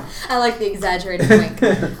 I like the exaggerated wink.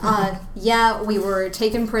 Yeah, we were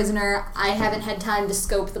taken prisoner. I haven't had time to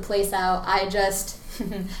scope the place out. I just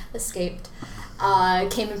escaped.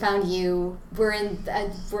 Came and found you. We're in.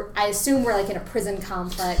 I assume we're like in a prison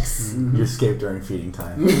complex. You escaped during feeding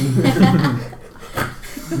time.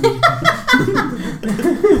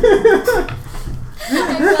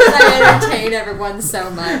 I'm glad I entertain everyone so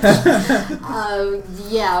much.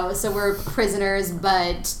 Yeah, so we're prisoners,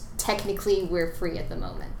 but technically we're free at the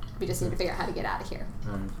moment. We just need to figure out how to get out of here.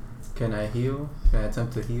 Can I heal? Can I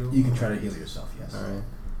attempt to heal? You can try to heal yourself. Yes. All right.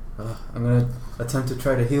 I'm gonna attempt to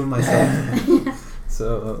try to heal myself.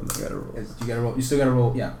 So I gotta roll. You gotta roll. You still gotta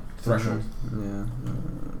roll. Yeah. Threshold. Yeah.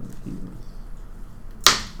 Heal.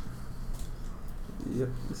 Yep.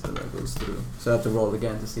 So that goes through. So I have to roll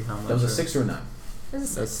again to see how much. That was a 6 or a 9. This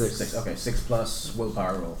is That's 6. 6. Okay. 6 plus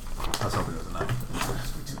willpower roll. I was hoping it was a 9.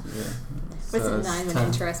 Yeah. With So a it's 9 when 10.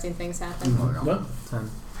 interesting things happen. What? 10.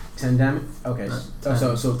 10 damage. Okay. 10,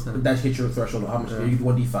 So 10. that hits your threshold. How much? Yeah. You do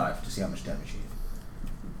 1d5 to see how much damage you do.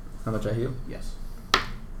 How much I heal? Yes.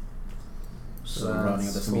 So So rounding up,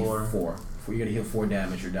 that's that's gonna be 4. 4. You're gonna heal 4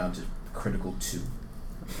 damage. You're down to critical 2.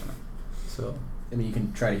 So. I mean, you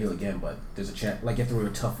can try to heal again, but there's a chance. Like you have to roll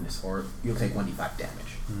your toughness, or you'll take 1d5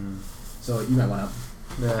 damage. So you might want to.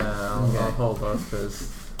 Yeah, I'll hold off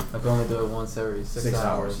because I can only do it once every 6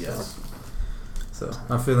 hours. Yes. So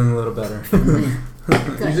I'm feeling a little better.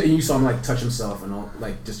 You saw him like touch himself and all,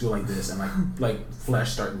 like just do like this and like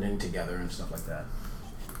flesh start knitting together and stuff like that.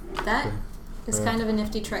 That is Yeah. kind of a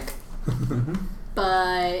nifty trick.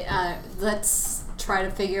 But let's try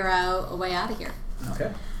to figure out a way out of here.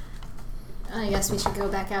 Okay. I guess we should go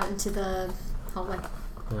back out into the hallway.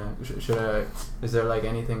 Yeah. Should I? Is there like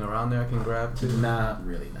anything around there I can grab too? Not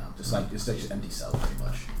really. No. Just like it's just empty cell pretty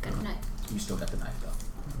much. Got a knife. You still got the knife though.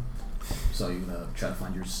 So you're gonna try to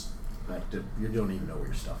find you don't even know where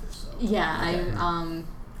your stuff is. So. Yeah, Okay.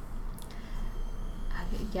 I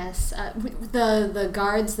guess the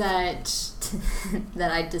guards that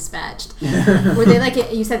that I dispatched were they like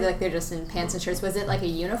you said like they're just in pants and shirts. Was it like a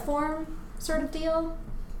uniform sort of deal?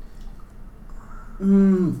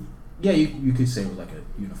 Yeah, you could say it was like a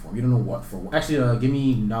uniform. You don't know what for. Actually, give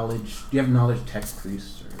me knowledge. Do you have knowledge text,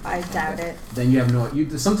 priest? Or I doubt okay. it. Then you have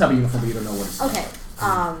some type of uniform, but you don't know what it's. Okay.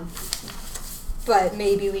 But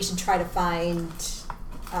maybe we should try to find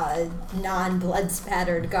non-blood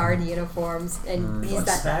spattered guard uniforms and use Blood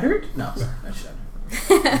that. spattered? No, sorry, that should.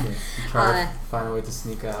 Try to find a way to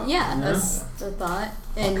sneak out. Yeah, that's the thought,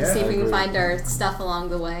 and Okay, see if I we can agree. find our stuff along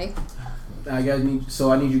the way. I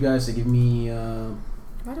need you guys to give me.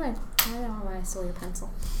 Why do I stole your pencil?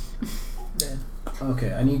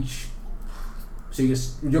 Okay, I need. So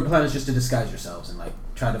your plan is just to disguise yourselves and like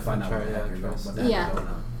try to find out what the heck you're going. What the heck Yeah. you're going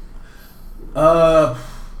on.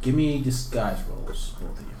 Give me disguise rolls,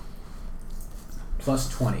 both of you. Plus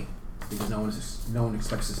 20, because no one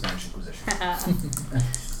expects the Spanish Inquisition.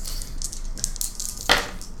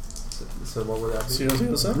 So what would that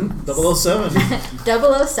be? 007? 007.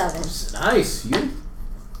 007. Nice, you.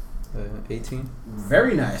 18.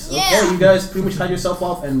 Very nice. Yeah. Okay, you guys pretty much hide yourself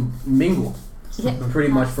off and mingle Yeah.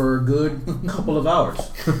 pretty much for a good couple of hours.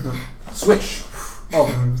 Switch. Oh,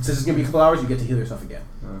 since it's gonna be a couple hours, you get to heal yourself again.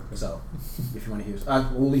 Okay. So, if you want to heal,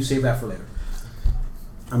 we'll save that for later.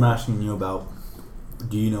 I'm asking you about.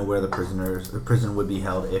 Do you know where the prison would be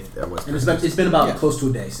held if there was? And it's been about Yeah. close to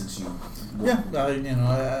a day since you. Yeah,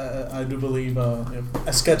 I do believe a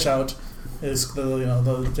sketch out is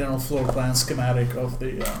the general floor plan schematic of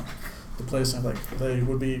the place, and like they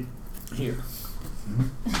would be here.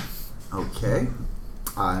 Okay.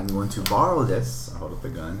 I'm going to borrow this. I hold up the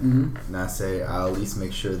gun. Mm-hmm. And I say I'll at least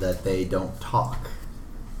make sure that they don't talk.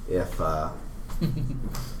 If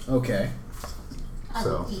Okay. I So.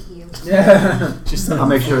 will eat you. Yeah. I'll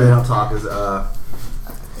make sure they don't talk if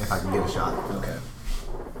I can get a shot. Okay.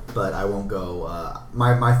 But I won't go.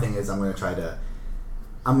 My thing is I'm going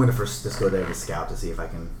to first just go there to scout to see if I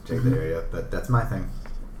can check the area. But that's my thing.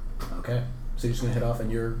 Okay. So you're just gonna head off, and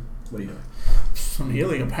what are you doing? Some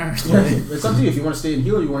healing, apparently. Yeah, it's up to you if you want to stay and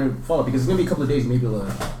heal or you want to follow, because it's gonna be a couple of days. Maybe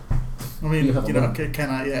I mean, You have a you know, limp. can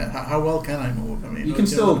I? Yeah. How well can I move? I mean, You can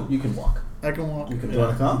still you can walk. I can walk. You can You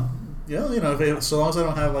want to come? Yeah, you know, so long as I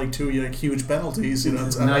don't have like two like huge penalties, you know.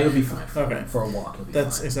 It's, Now you'll be fine. Okay. For a walk, you'll be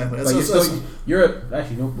That's fine. exactly. But That's, you're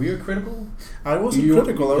actually no. Were you a critical? I wasn't you-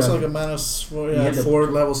 critical. I was yeah. like a minus. Well, You yeah, had to-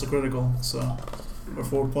 4 levels of critical, so or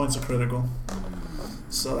 4 points of critical.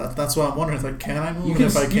 So that's why I'm wondering, like, can I move? You And can.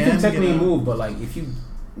 if I You can, can technically you know, move, but like if you,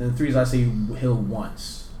 the threes I say you heal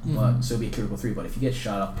once, but Mhm. so it'll be a critical 3. But if you get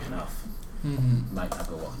shot up enough, Mhm. you might not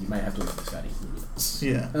go well. You might have to let this guy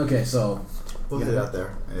eat. Yeah. Okay, so We'll Yeah. get it out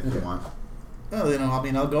there if you Okay. want. Well, you know, I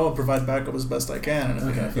mean, I'll go and provide backup as best I can. And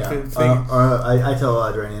if, Okay. if, Yeah. if I tell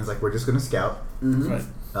Dranians, like, we're just going to scout. right.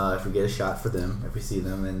 If we get a shot for them, if we see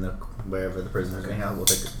them in the wherever the prisoners hang out,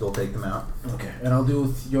 we'll take them out. Okay, and I'll do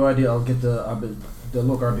with your idea. I'll get the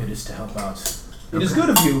local Arbitus to help out. It is good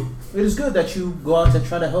of you. It is good that you go out and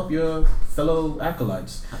try to help your fellow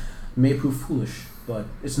acolytes. It may prove foolish, but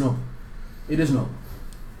it's noble. It is noble.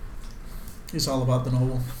 He's all about the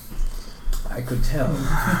noble. I could tell.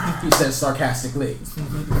 He says sarcastically.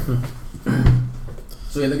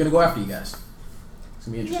 So yeah, they're gonna go after you guys. It's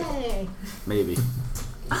gonna be interesting. Yay! Maybe.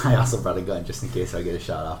 I also brought a gun just in case I get a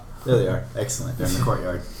shot off. There they are. Excellent. They're in the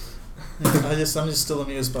courtyard. I'm just still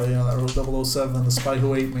amused by, you know, that rule 007 and the spy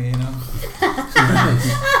who ate me, you know.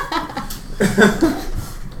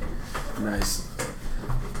 Nice.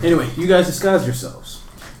 Anyway, you guys disguise yourselves.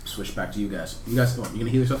 Switch back to you guys. You guys, what, you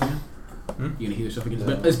gonna heal yourself again? You gonna heal yourself again?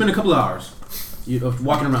 It's been a couple of hours. You're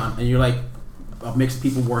walking around and you're like a mix of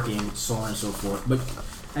people working, so on and so forth. But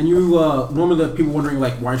and you normally the people wondering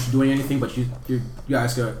like why aren't you doing anything? But you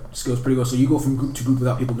guys got skills pretty good, so you go from group to group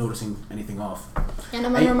without people noticing anything off. And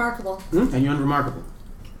I'm Hey. unremarkable. And you're unremarkable.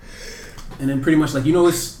 And then pretty much like you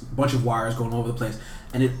notice a bunch of wires going all over the place,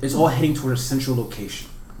 and it's all heading toward a central location.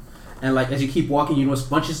 And like as you keep walking, you notice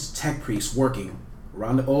bunches of tech priests working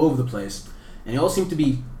around all over the place, and they all seem to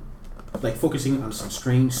be like focusing on some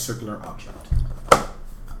strange circular object.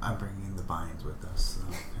 I'm bringing the binds with us.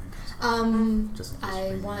 So just in case I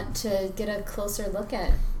we- want to get a closer look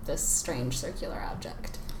at this strange circular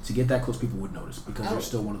object. To get that close, people would notice because Oh. you're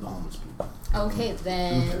still one of the homeless people. Okay,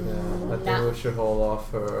 then. I think not- we should hold off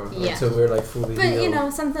for Yeah. until we're like fully But healed. you know,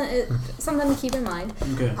 something to keep in mind.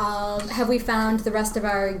 Okay. Have we found the rest of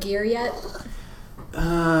our gear yet?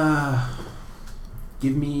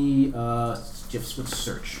 Give me just with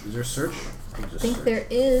search. Is there a search? I think there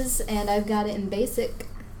is, and I've got it in basic.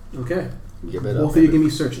 Okay. Give it Both up. of you give me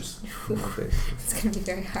searches. Okay. It's gonna be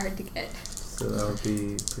very hard to get. So that would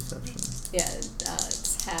be perception. Yeah,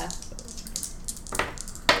 it's half.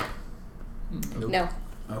 Nope. No.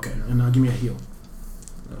 Okay, and now give me a heal.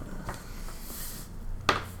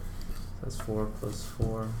 That's 4 plus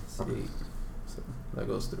 4. It's 8. So that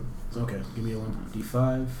goes through. Okay, give me a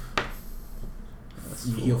 1d5. That's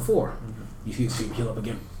You 4. heal 4. Mhm. You heal up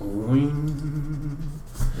again. Yay.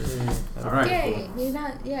 All right. Yay!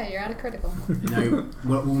 You're out of critical. And now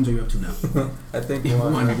what wounds are you up to now? I think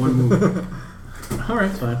One one. wound. All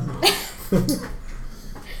right, fine.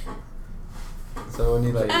 So we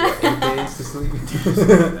need like what, 8 days to sleep.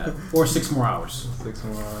 Or 6 more hours. 6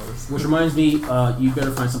 more hours. Which reminds me, you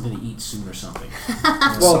better find something to eat soon or something.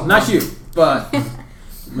 Well, not you, but so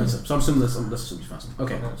I'm assuming let's assume you found something.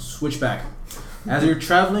 Okay, switch back. As you're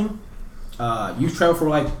traveling, you've traveled for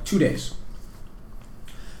like 2 days,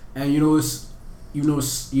 and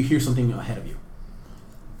you hear something ahead of you.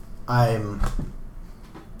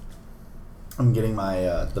 I'm getting my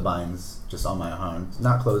the binds just on my own,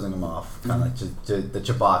 not closing them off, kind of like the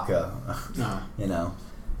Chewbacca, you know.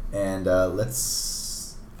 And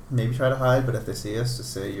let's maybe try to hide, but if they see us,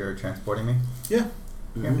 just say you're transporting me. Yeah.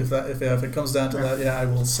 Mhm. If it comes down to that, yeah, I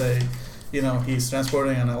will say, you know, he's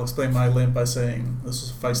transporting, and I'll explain my limp by saying this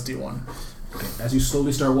is a feisty one. Okay. As you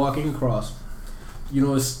slowly start walking across, you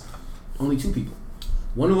notice only 2 people.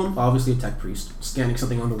 One of them, obviously a tech priest, scanning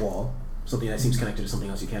something on the wall, something that seems connected to something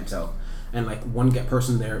else you can't tell, and like one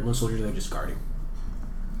person there, one soldier there, just guarding.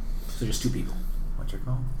 So just 2 people. What's your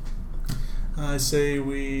call? I say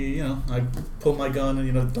I pull my gun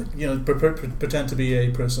and pretend to be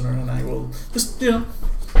a prisoner, and I will just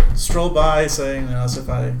stroll by saying as if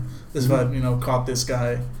I caught this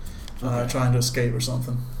guy Okay. trying to escape or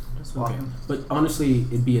something. Just Okay. walking. But honestly,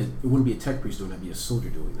 it wouldn't be a tech priest doing that, it'd be a soldier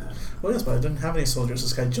doing that. Well, yes, but I didn't have any soldiers.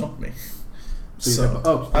 This guy jumped me, So you're so like,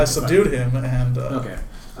 oh, I okay, subdued him, and Okay.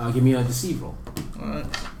 Give me a deceive roll. all right,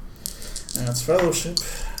 that's fellowship.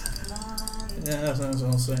 Yeah, that's what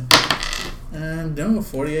I'll say. And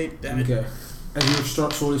 48 damage. Okay. As you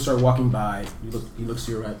slowly start walking by, he looks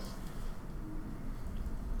to your right.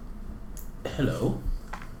 Hello.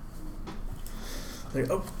 Like,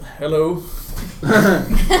 oh, hello.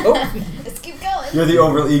 Let's keep going. You're the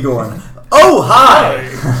over ego one. Oh, hi!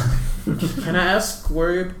 Can I ask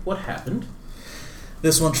what happened?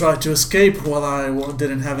 This one tried to escape while I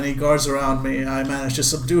didn't have any guards around me. I managed to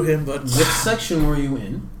subdue him, but... What section were you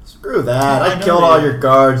in? Screw that. I I know killed you. all your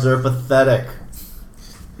guards. They're pathetic.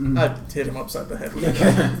 I hit him upside the head.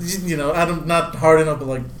 Okay. You know, I'm not hard enough, but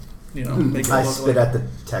like, you know, make it I look spit like... at the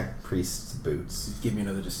tech priest's boots. Give me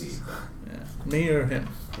another deceive. Yeah. Me or him?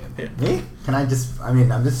 Him. Me? Can I just... I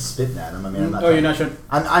mean, I'm just spitting at him. I mean, I'm not... Oh, you're not sure?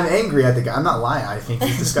 I'm angry at the guy. I'm not lying. I think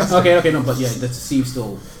he's disgusting. Okay, no, but yeah, the deceive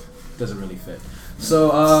still doesn't really fit.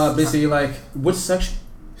 So, basically, like, which section?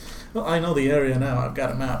 Well, I know the area now. I've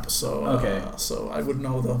got a map, so Okay. So I would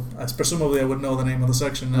know presumably I would know the name of the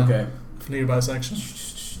section now. Okay. Nearby section.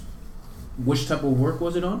 Which type of work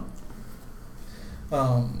was it on?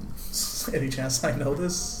 Any chance I know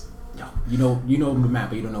this? No. You know the map,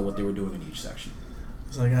 but you don't know what they were doing in each section.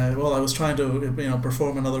 It's like I was trying to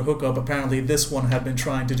perform another hookup. Apparently, this one had been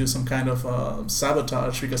trying to do some kind of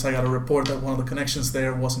sabotage because I got a report that one of the connections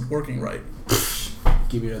there wasn't working right.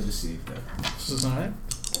 Give me another deceive then. This is all right.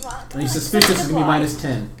 Come on. And you're suspicious is gonna be minus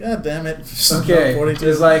 10. God damn it! Okay. 42.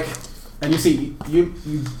 It's like, and you see, you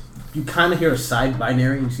kind of hear a side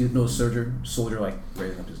binary. You see no soldier like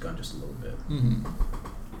raising up his gun just a little bit. Mm-hmm.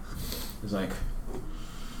 It's like,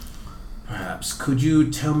 perhaps could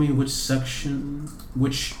you tell me which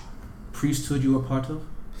priesthood you were part of?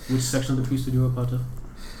 Which section of the priesthood you were part of?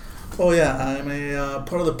 Oh yeah, I'm a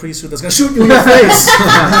part of the priesthood that's gonna shoot you in your face.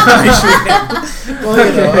 Well,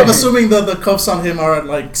 you know, I'm assuming that the cuffs on him are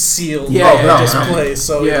like sealed, displaced,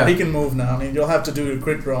 so Yeah. he can move now. I mean, you'll have to do a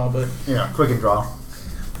quick draw, but Yeah, quick and draw.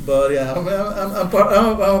 yeah, I'm a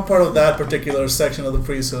part of that particular section of the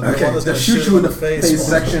priesthood. The one that's the gonna shoot you in the face one.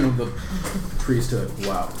 section of the priesthood.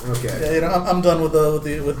 Wow. Okay. Yeah, you know, I'm done with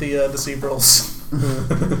the deceive rolls. All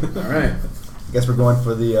right. I guess we're going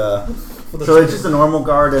for the... For the so it's just a normal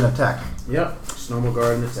guard and a tech. Yep. Just normal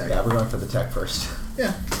guard and attack. Yeah, we're going for the tech first.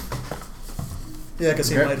 Yeah, because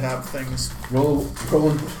he Okay. might have things. Roll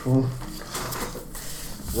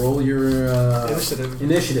your Initiative.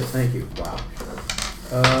 Initiative. Thank you. Wow.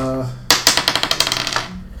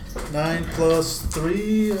 9 plus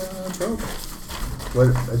 3, 12.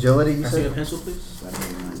 What, agility, you Can I see a said? pencil, please?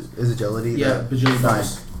 Is agility? Yeah, the- agility 9.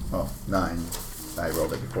 bonus. Oh, 9. I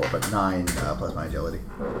rolled it before, but 9 plus my agility.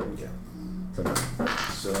 Okay. So 9.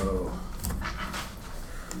 So.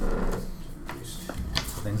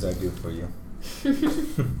 Things I do for you.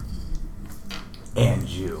 And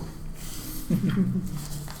you. I'm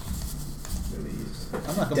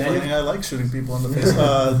not Daniel? complaining. I like shooting people in the face.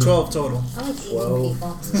 12 total. I like eating 12.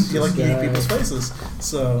 people. You like eating guy. people's faces,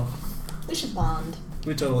 so We should bond.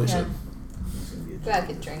 we totally Yeah. should. Go out,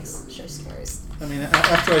 get drinks. Share stories. I mean,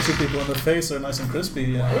 after I shoot people in the face, they're nice and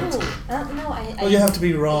crispy. Ooh. No, I. Well, you have to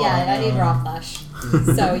be raw. Yeah, I need raw flesh.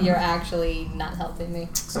 So you're actually not helping me.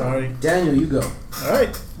 Sorry. Daniel, you go. All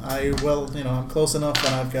right. I'm close enough,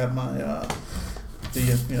 and I've got my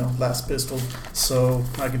last pistol, so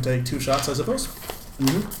I can take 2 shots, I suppose.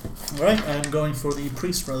 Mm-hmm. All right. I'm going for the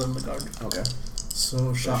priest rather than the guard. Okay.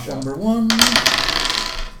 So shot shot. number 1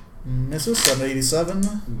 misses. 787.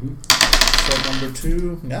 Mm-hmm. Shot number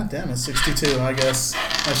 2. God damn it, 62. I guess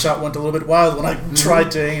my shot went a little bit wild when I tried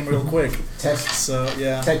to aim real quick. Test. So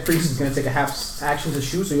yeah. Tech priest is gonna take a half action to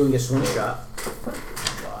shoot, so you only get one shot.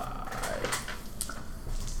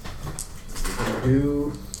 You're gonna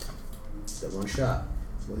do that one shot.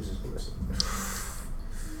 What is his ballistic?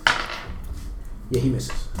 Yeah, he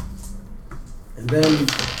misses. And then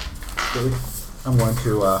Billy. I'm going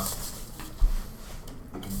to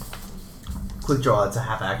quick draw. It's a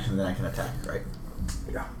half action, then I can attack, right?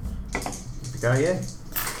 Yeah. Yeah.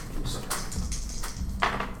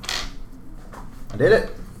 I did it.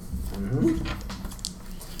 Mm-hmm.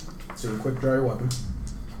 So you quick draw your weapon,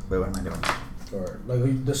 Wait, what am I doing? or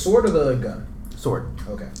like the sword or the gun? Sword.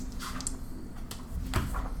 Okay.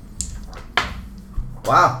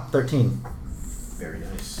 Wow, 13. Very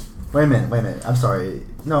nice. Wait a minute. I'm sorry.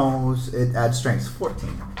 No, it adds strength. 14.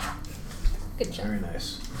 Good job. Very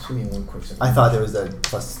nice. Just give me one quick second. I thought there was a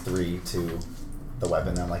 +3 to the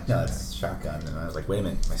weapon. I'm like, no, it's shotgun. And I was like, wait a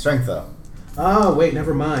minute, my strength though. Oh wait,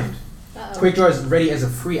 never mind. Uh-oh. Quick draw is ready as a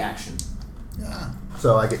free action, Yeah.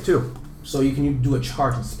 So I get 2. so you can do a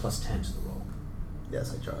charge and it's +10 to the roll.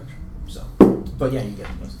 Yes, I charge. So, but yeah, you get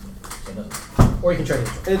the +10. So it doesn't. Or you can try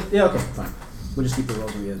to. Yeah, okay, fine. We'll just keep the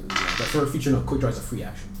rolls we have. But for a future note, quick draw is a free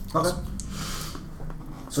action. Okay.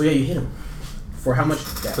 So yeah, you hit him. For how much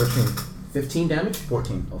damage? 13. 15 damage?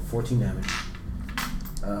 14. Oh, 14 damage.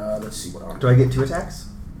 Let's see what armor. Do I get 2 attacks?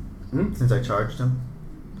 Hmm? Since I charged him?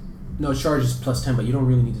 No, charge is plus 10, but you don't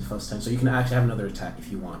really need the plus 10, so you can actually have another attack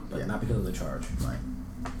if you want, but not because of the charge. Right.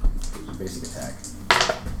 It's a basic attack.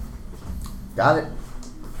 Got it.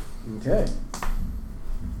 Okay.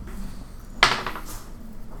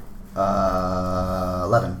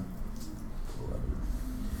 11.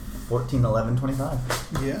 14, 11, 25.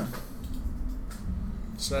 Yeah.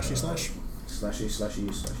 Slashy slash. Slashy.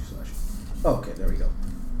 Oh, okay, there we go.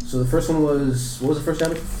 So the first one was, what was the first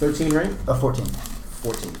damage? 13, right? 14.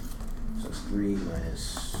 14. So it's 3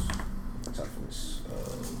 minus toughness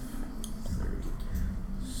of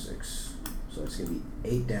 36. So it's going to be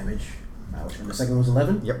 8 damage. Ouch. And the second one was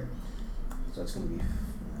 11? Yep. So that's going to be 5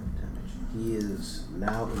 damage. He is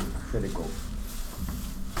now in critical.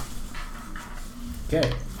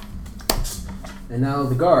 Okay. And now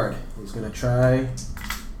the guard is going to try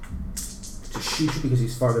to shoot you because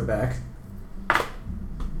he's farther back.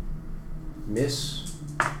 Miss.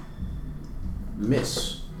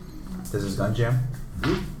 This is gun jam?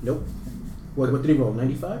 Nope. What did he roll?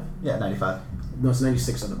 95? Yeah, 95. No, it's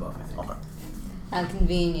 96 on the buff, I think. Okay. How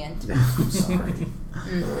convenient. I'm sorry.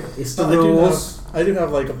 It's the I do rules.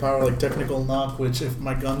 have like a power like technical knock, which if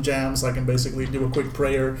my gun jams, I can basically do a quick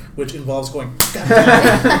prayer, which involves going "God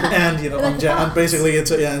damn it," and unjam. And basically,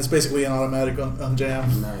 it's basically an automatic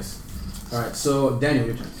unjam. Nice. All right, so Daniel,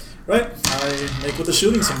 your turn. Right, I make with the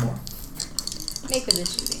shooting some more. Make with the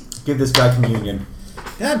shooting. Give this guy communion.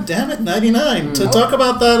 God damn it, 99. To talk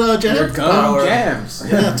about that jam Your gun power. jams.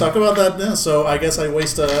 Yeah, talk about that. Yeah, so I guess I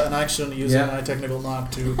waste an action using my technical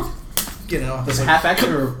knock to, Is it's it like, half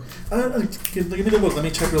action or? give me the book. Let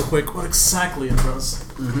me check real quick what exactly it does.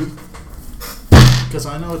 Because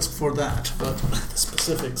I know it's for that, but the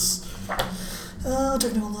specifics.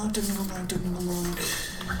 Technical knock. We're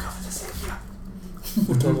coming to save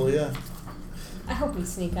you. Totally, yeah. I hope we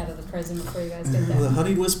sneak out of the prison before you guys get With a there.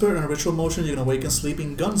 honeyed whisper and a ritual motion, you can awaken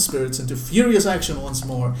sleeping gun spirits into furious action once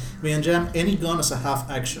more. You may unjam any gun as a half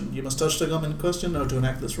action. You must touch the gun in question or to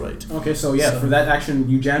enact this right. Okay, so for that action,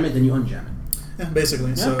 you jam it, then you unjam it. Yeah, basically.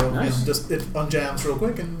 Yeah, So nice. just it unjams real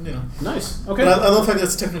quick, and Nice. Okay. But I love the fact that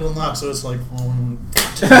it's technical knock, so it's like,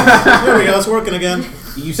 there we go, it's working again.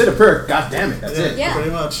 You said a perk. God damn it. That's it. Yeah. Pretty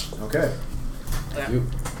much. Okay. Yeah. You.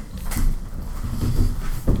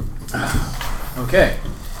 Okay.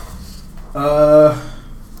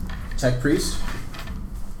 Tech Priest.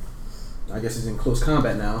 I guess he's in close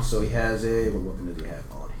combat now, so he has a... What weapon does he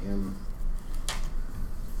have on him?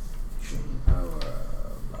 Chain power,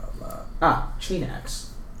 blah, blah. Chain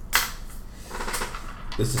axe.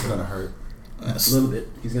 This is gonna hurt. Yes. A little bit.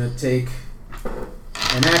 He's going to take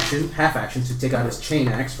an action, half action, to take out his chain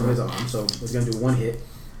axe from his arm, so he's going to do one hit,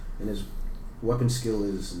 and his weapon skill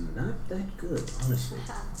is not that good, honestly.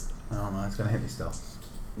 I don't know, it's gonna hit me still.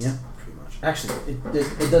 Yeah, pretty much. Actually,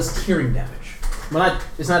 it does tearing damage. Well,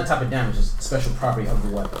 it's not a type of damage, it's a special property of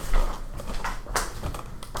the weapon.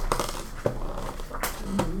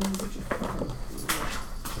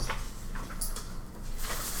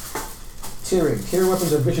 Tearing. Tearing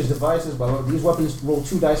weapons are vicious devices, but these weapons roll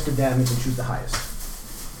 2 dice for damage and choose the highest.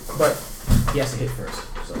 But he has to hit first,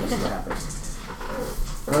 so let's see what happens.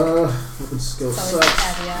 Weapon skill It's always a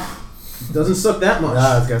sucks. caveat. Doesn't suck that much.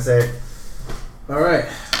 I was gonna say. Alright.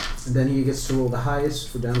 And then he gets to roll the highest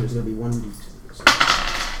for damage. It's going to be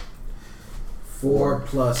 1d2. 4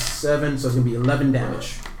 plus 7, so it's going to be 11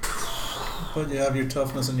 damage. But you have your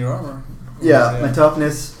toughness and your armor. Yeah, my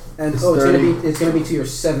toughness. And is it's 30. going to be to your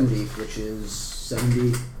 70, which is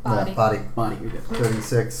 70 Body. Body. body. You're good.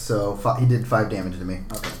 36, so he did 5 damage to me.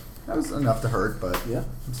 Okay. That was enough to hurt, but Yeah.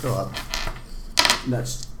 I'm still up.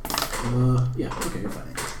 That's yeah. Okay, you're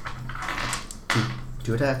fine.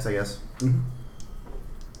 2 attacks, I guess. Mm-hmm.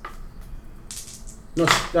 No,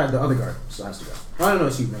 the other guard. So has to go. Oh, I don't know.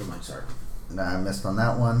 It's you. Never mind. Sorry. Nah, I missed on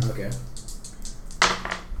that one. Okay.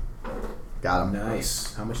 Got him.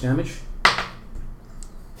 Nice. How much damage?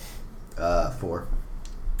 4. 4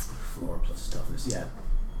 plus toughness. Yeah.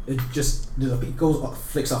 It just it goes off,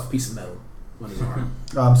 flicks off a piece of metal on his arm.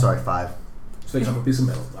 Oh, I'm sorry, 5. Flicks off a piece of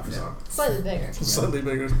metal off his arm. Slightly bigger. Slightly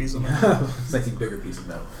bigger piece of metal. Slightly bigger piece of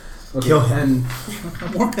metal. Okay. Kill him. And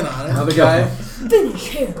I'm working on it. another guy Finish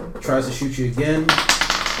him. tries to shoot you again.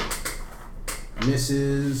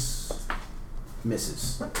 Misses.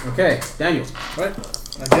 Okay, Daniel. Right.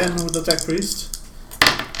 Again with the tech priest.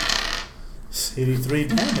 83.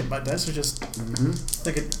 Damn it, my dice are just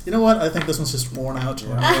thinking, you know what? I think this one's just worn out.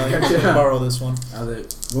 Yeah. I'm gonna borrow this one. Now the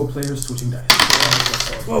role players switching dice.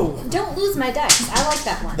 Whoa. Don't lose my dice. I like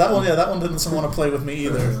that one. That one doesn't want to play with me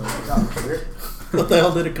either. What the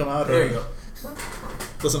hell did it come out There of? you go.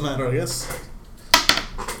 Doesn't matter, I guess.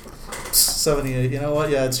 78. You know what?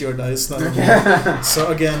 Yeah, it's your dice. Not me. So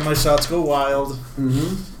again, my shots go wild.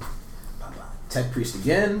 Tech Priest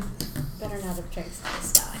again. Better not have drinks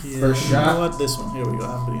this die. Yeah, First you shot. know what? This one. Here we go.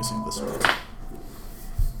 I've been using this one.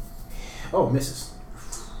 Oh, misses.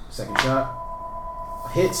 Second shot.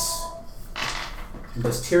 Hits. And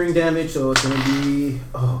does tearing damage, so it's going to be...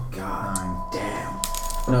 Oh, God. 9. Damn.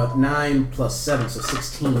 No, 9 plus 7, so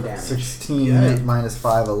 16 damage. 16 Yeah. minus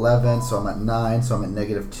 5, 11. So I'm at 9. So I'm at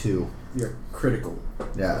 -2. You're critical.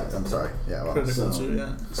 Yeah, I'm sorry. Yeah, well, Critical so- too.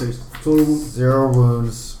 Yeah. So it's total... 0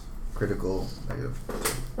 wounds, critical, -2.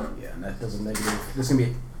 Yeah, and that does a negative. This is going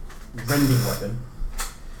to be a rending weapon.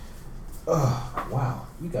 Oh, wow.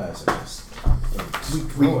 You guys are just...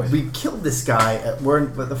 We killed this guy at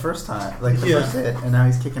but the first time, like the Yeah. first hit, and now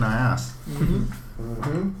he's kicking our ass.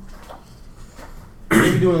 Mm-hmm. You're going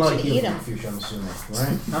to be doing a lot of Should healing eat in 'em. the future, I'm assuming,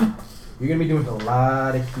 right? You're going to be doing a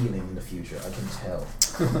lot of healing in the future, I can tell.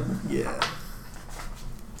 Yeah.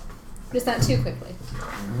 Just not too quickly.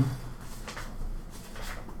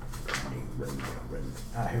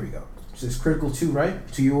 Here we go. So it's critical 2, right?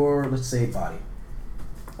 To your, let's say, body.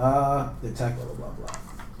 The attack, blah, blah, blah, blah.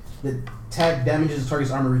 The attack damages the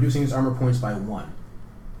target's armor, reducing his armor points by 1.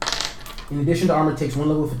 In addition to armor, it takes 1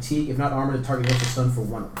 level of fatigue. If not armor, the target gets a stun for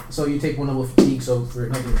 1. So you take 1 level of fatigue, so for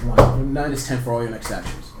 -1. 9 is 10 for all your next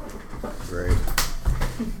actions. Great.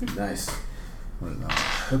 Nice. What is that?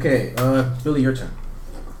 Okay, Billy, your turn.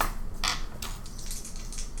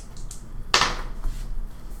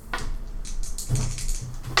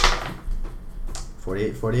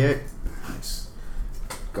 $48. Nice.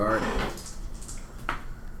 Guard.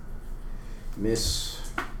 Miss.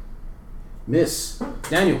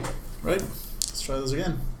 Daniel. Right. Let's try this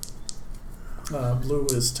again. Blue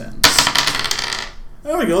is 10.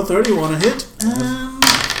 There we go. 31 a hit.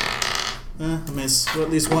 And a miss. Well,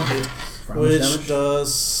 at least one hit. For how much Which damage?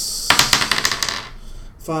 does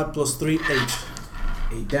 5 plus 3, 8.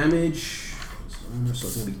 8 damage. So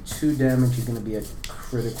it's going to be 2 damage. He's going to be a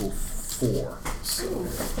critical 4. So,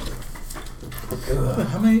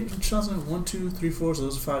 how many shots? 1, 2, 3, 4. So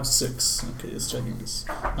those are 5, 6. Okay, just checking this.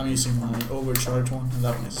 I'm using my overcharge one, and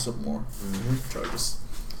that one is some more charges.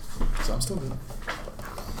 So I'm still good.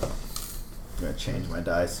 I'm gonna change my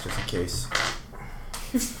dice just in case.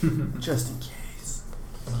 Just in case.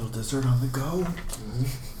 A little dessert on the go.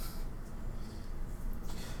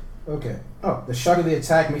 Okay. Oh, the shock of the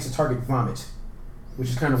attack makes the target vomit, which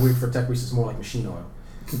is kind of weird for Tech Priest. It's more like machine oil.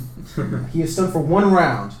 He is stunned for 1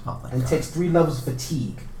 round Oh, thank and God. takes 3 levels of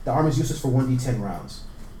fatigue. The armor is useless for 1d10 rounds.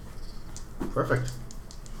 Perfect.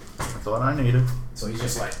 That's what I needed. So he's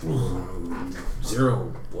just like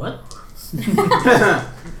 0. What?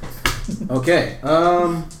 Okay.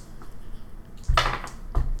 I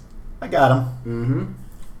got him. Mm-hmm.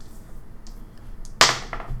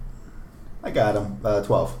 I got him.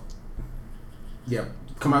 12. Yep.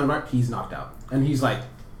 Come out right. He's knocked out, and he's like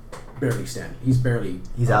barely standing. He's barely.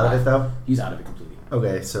 He's out of it though? He's out of it completely.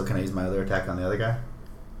 Okay, so can I use my other attack on the other guy?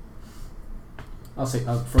 I'll say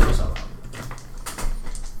for this out.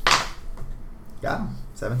 Got him.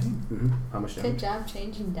 17. Mm-hmm. How much Good damage? job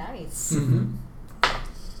changing dice. Mm-hmm.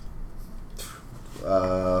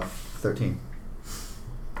 13.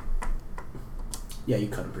 Yeah, you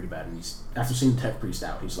cut him pretty bad, and he's after seeing the Tech Priest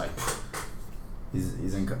out, he's like He's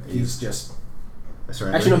he's just.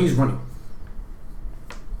 surrendering. Actually, no, he's running.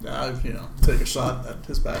 Take a shot at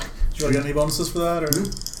his back. Do you get any bonuses for that,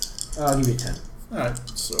 or? I'll give you a 10. All right,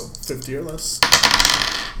 so 50 or less.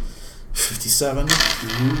 57.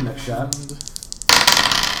 Next shot. And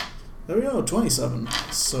there we go, 27.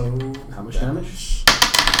 So How much damage?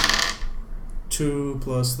 2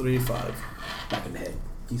 plus 3, 5. Back in the head.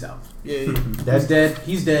 He's out. Yay. He's dead.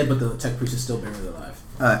 He's dead, but the Tech Priest is still barely alive.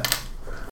 Alright.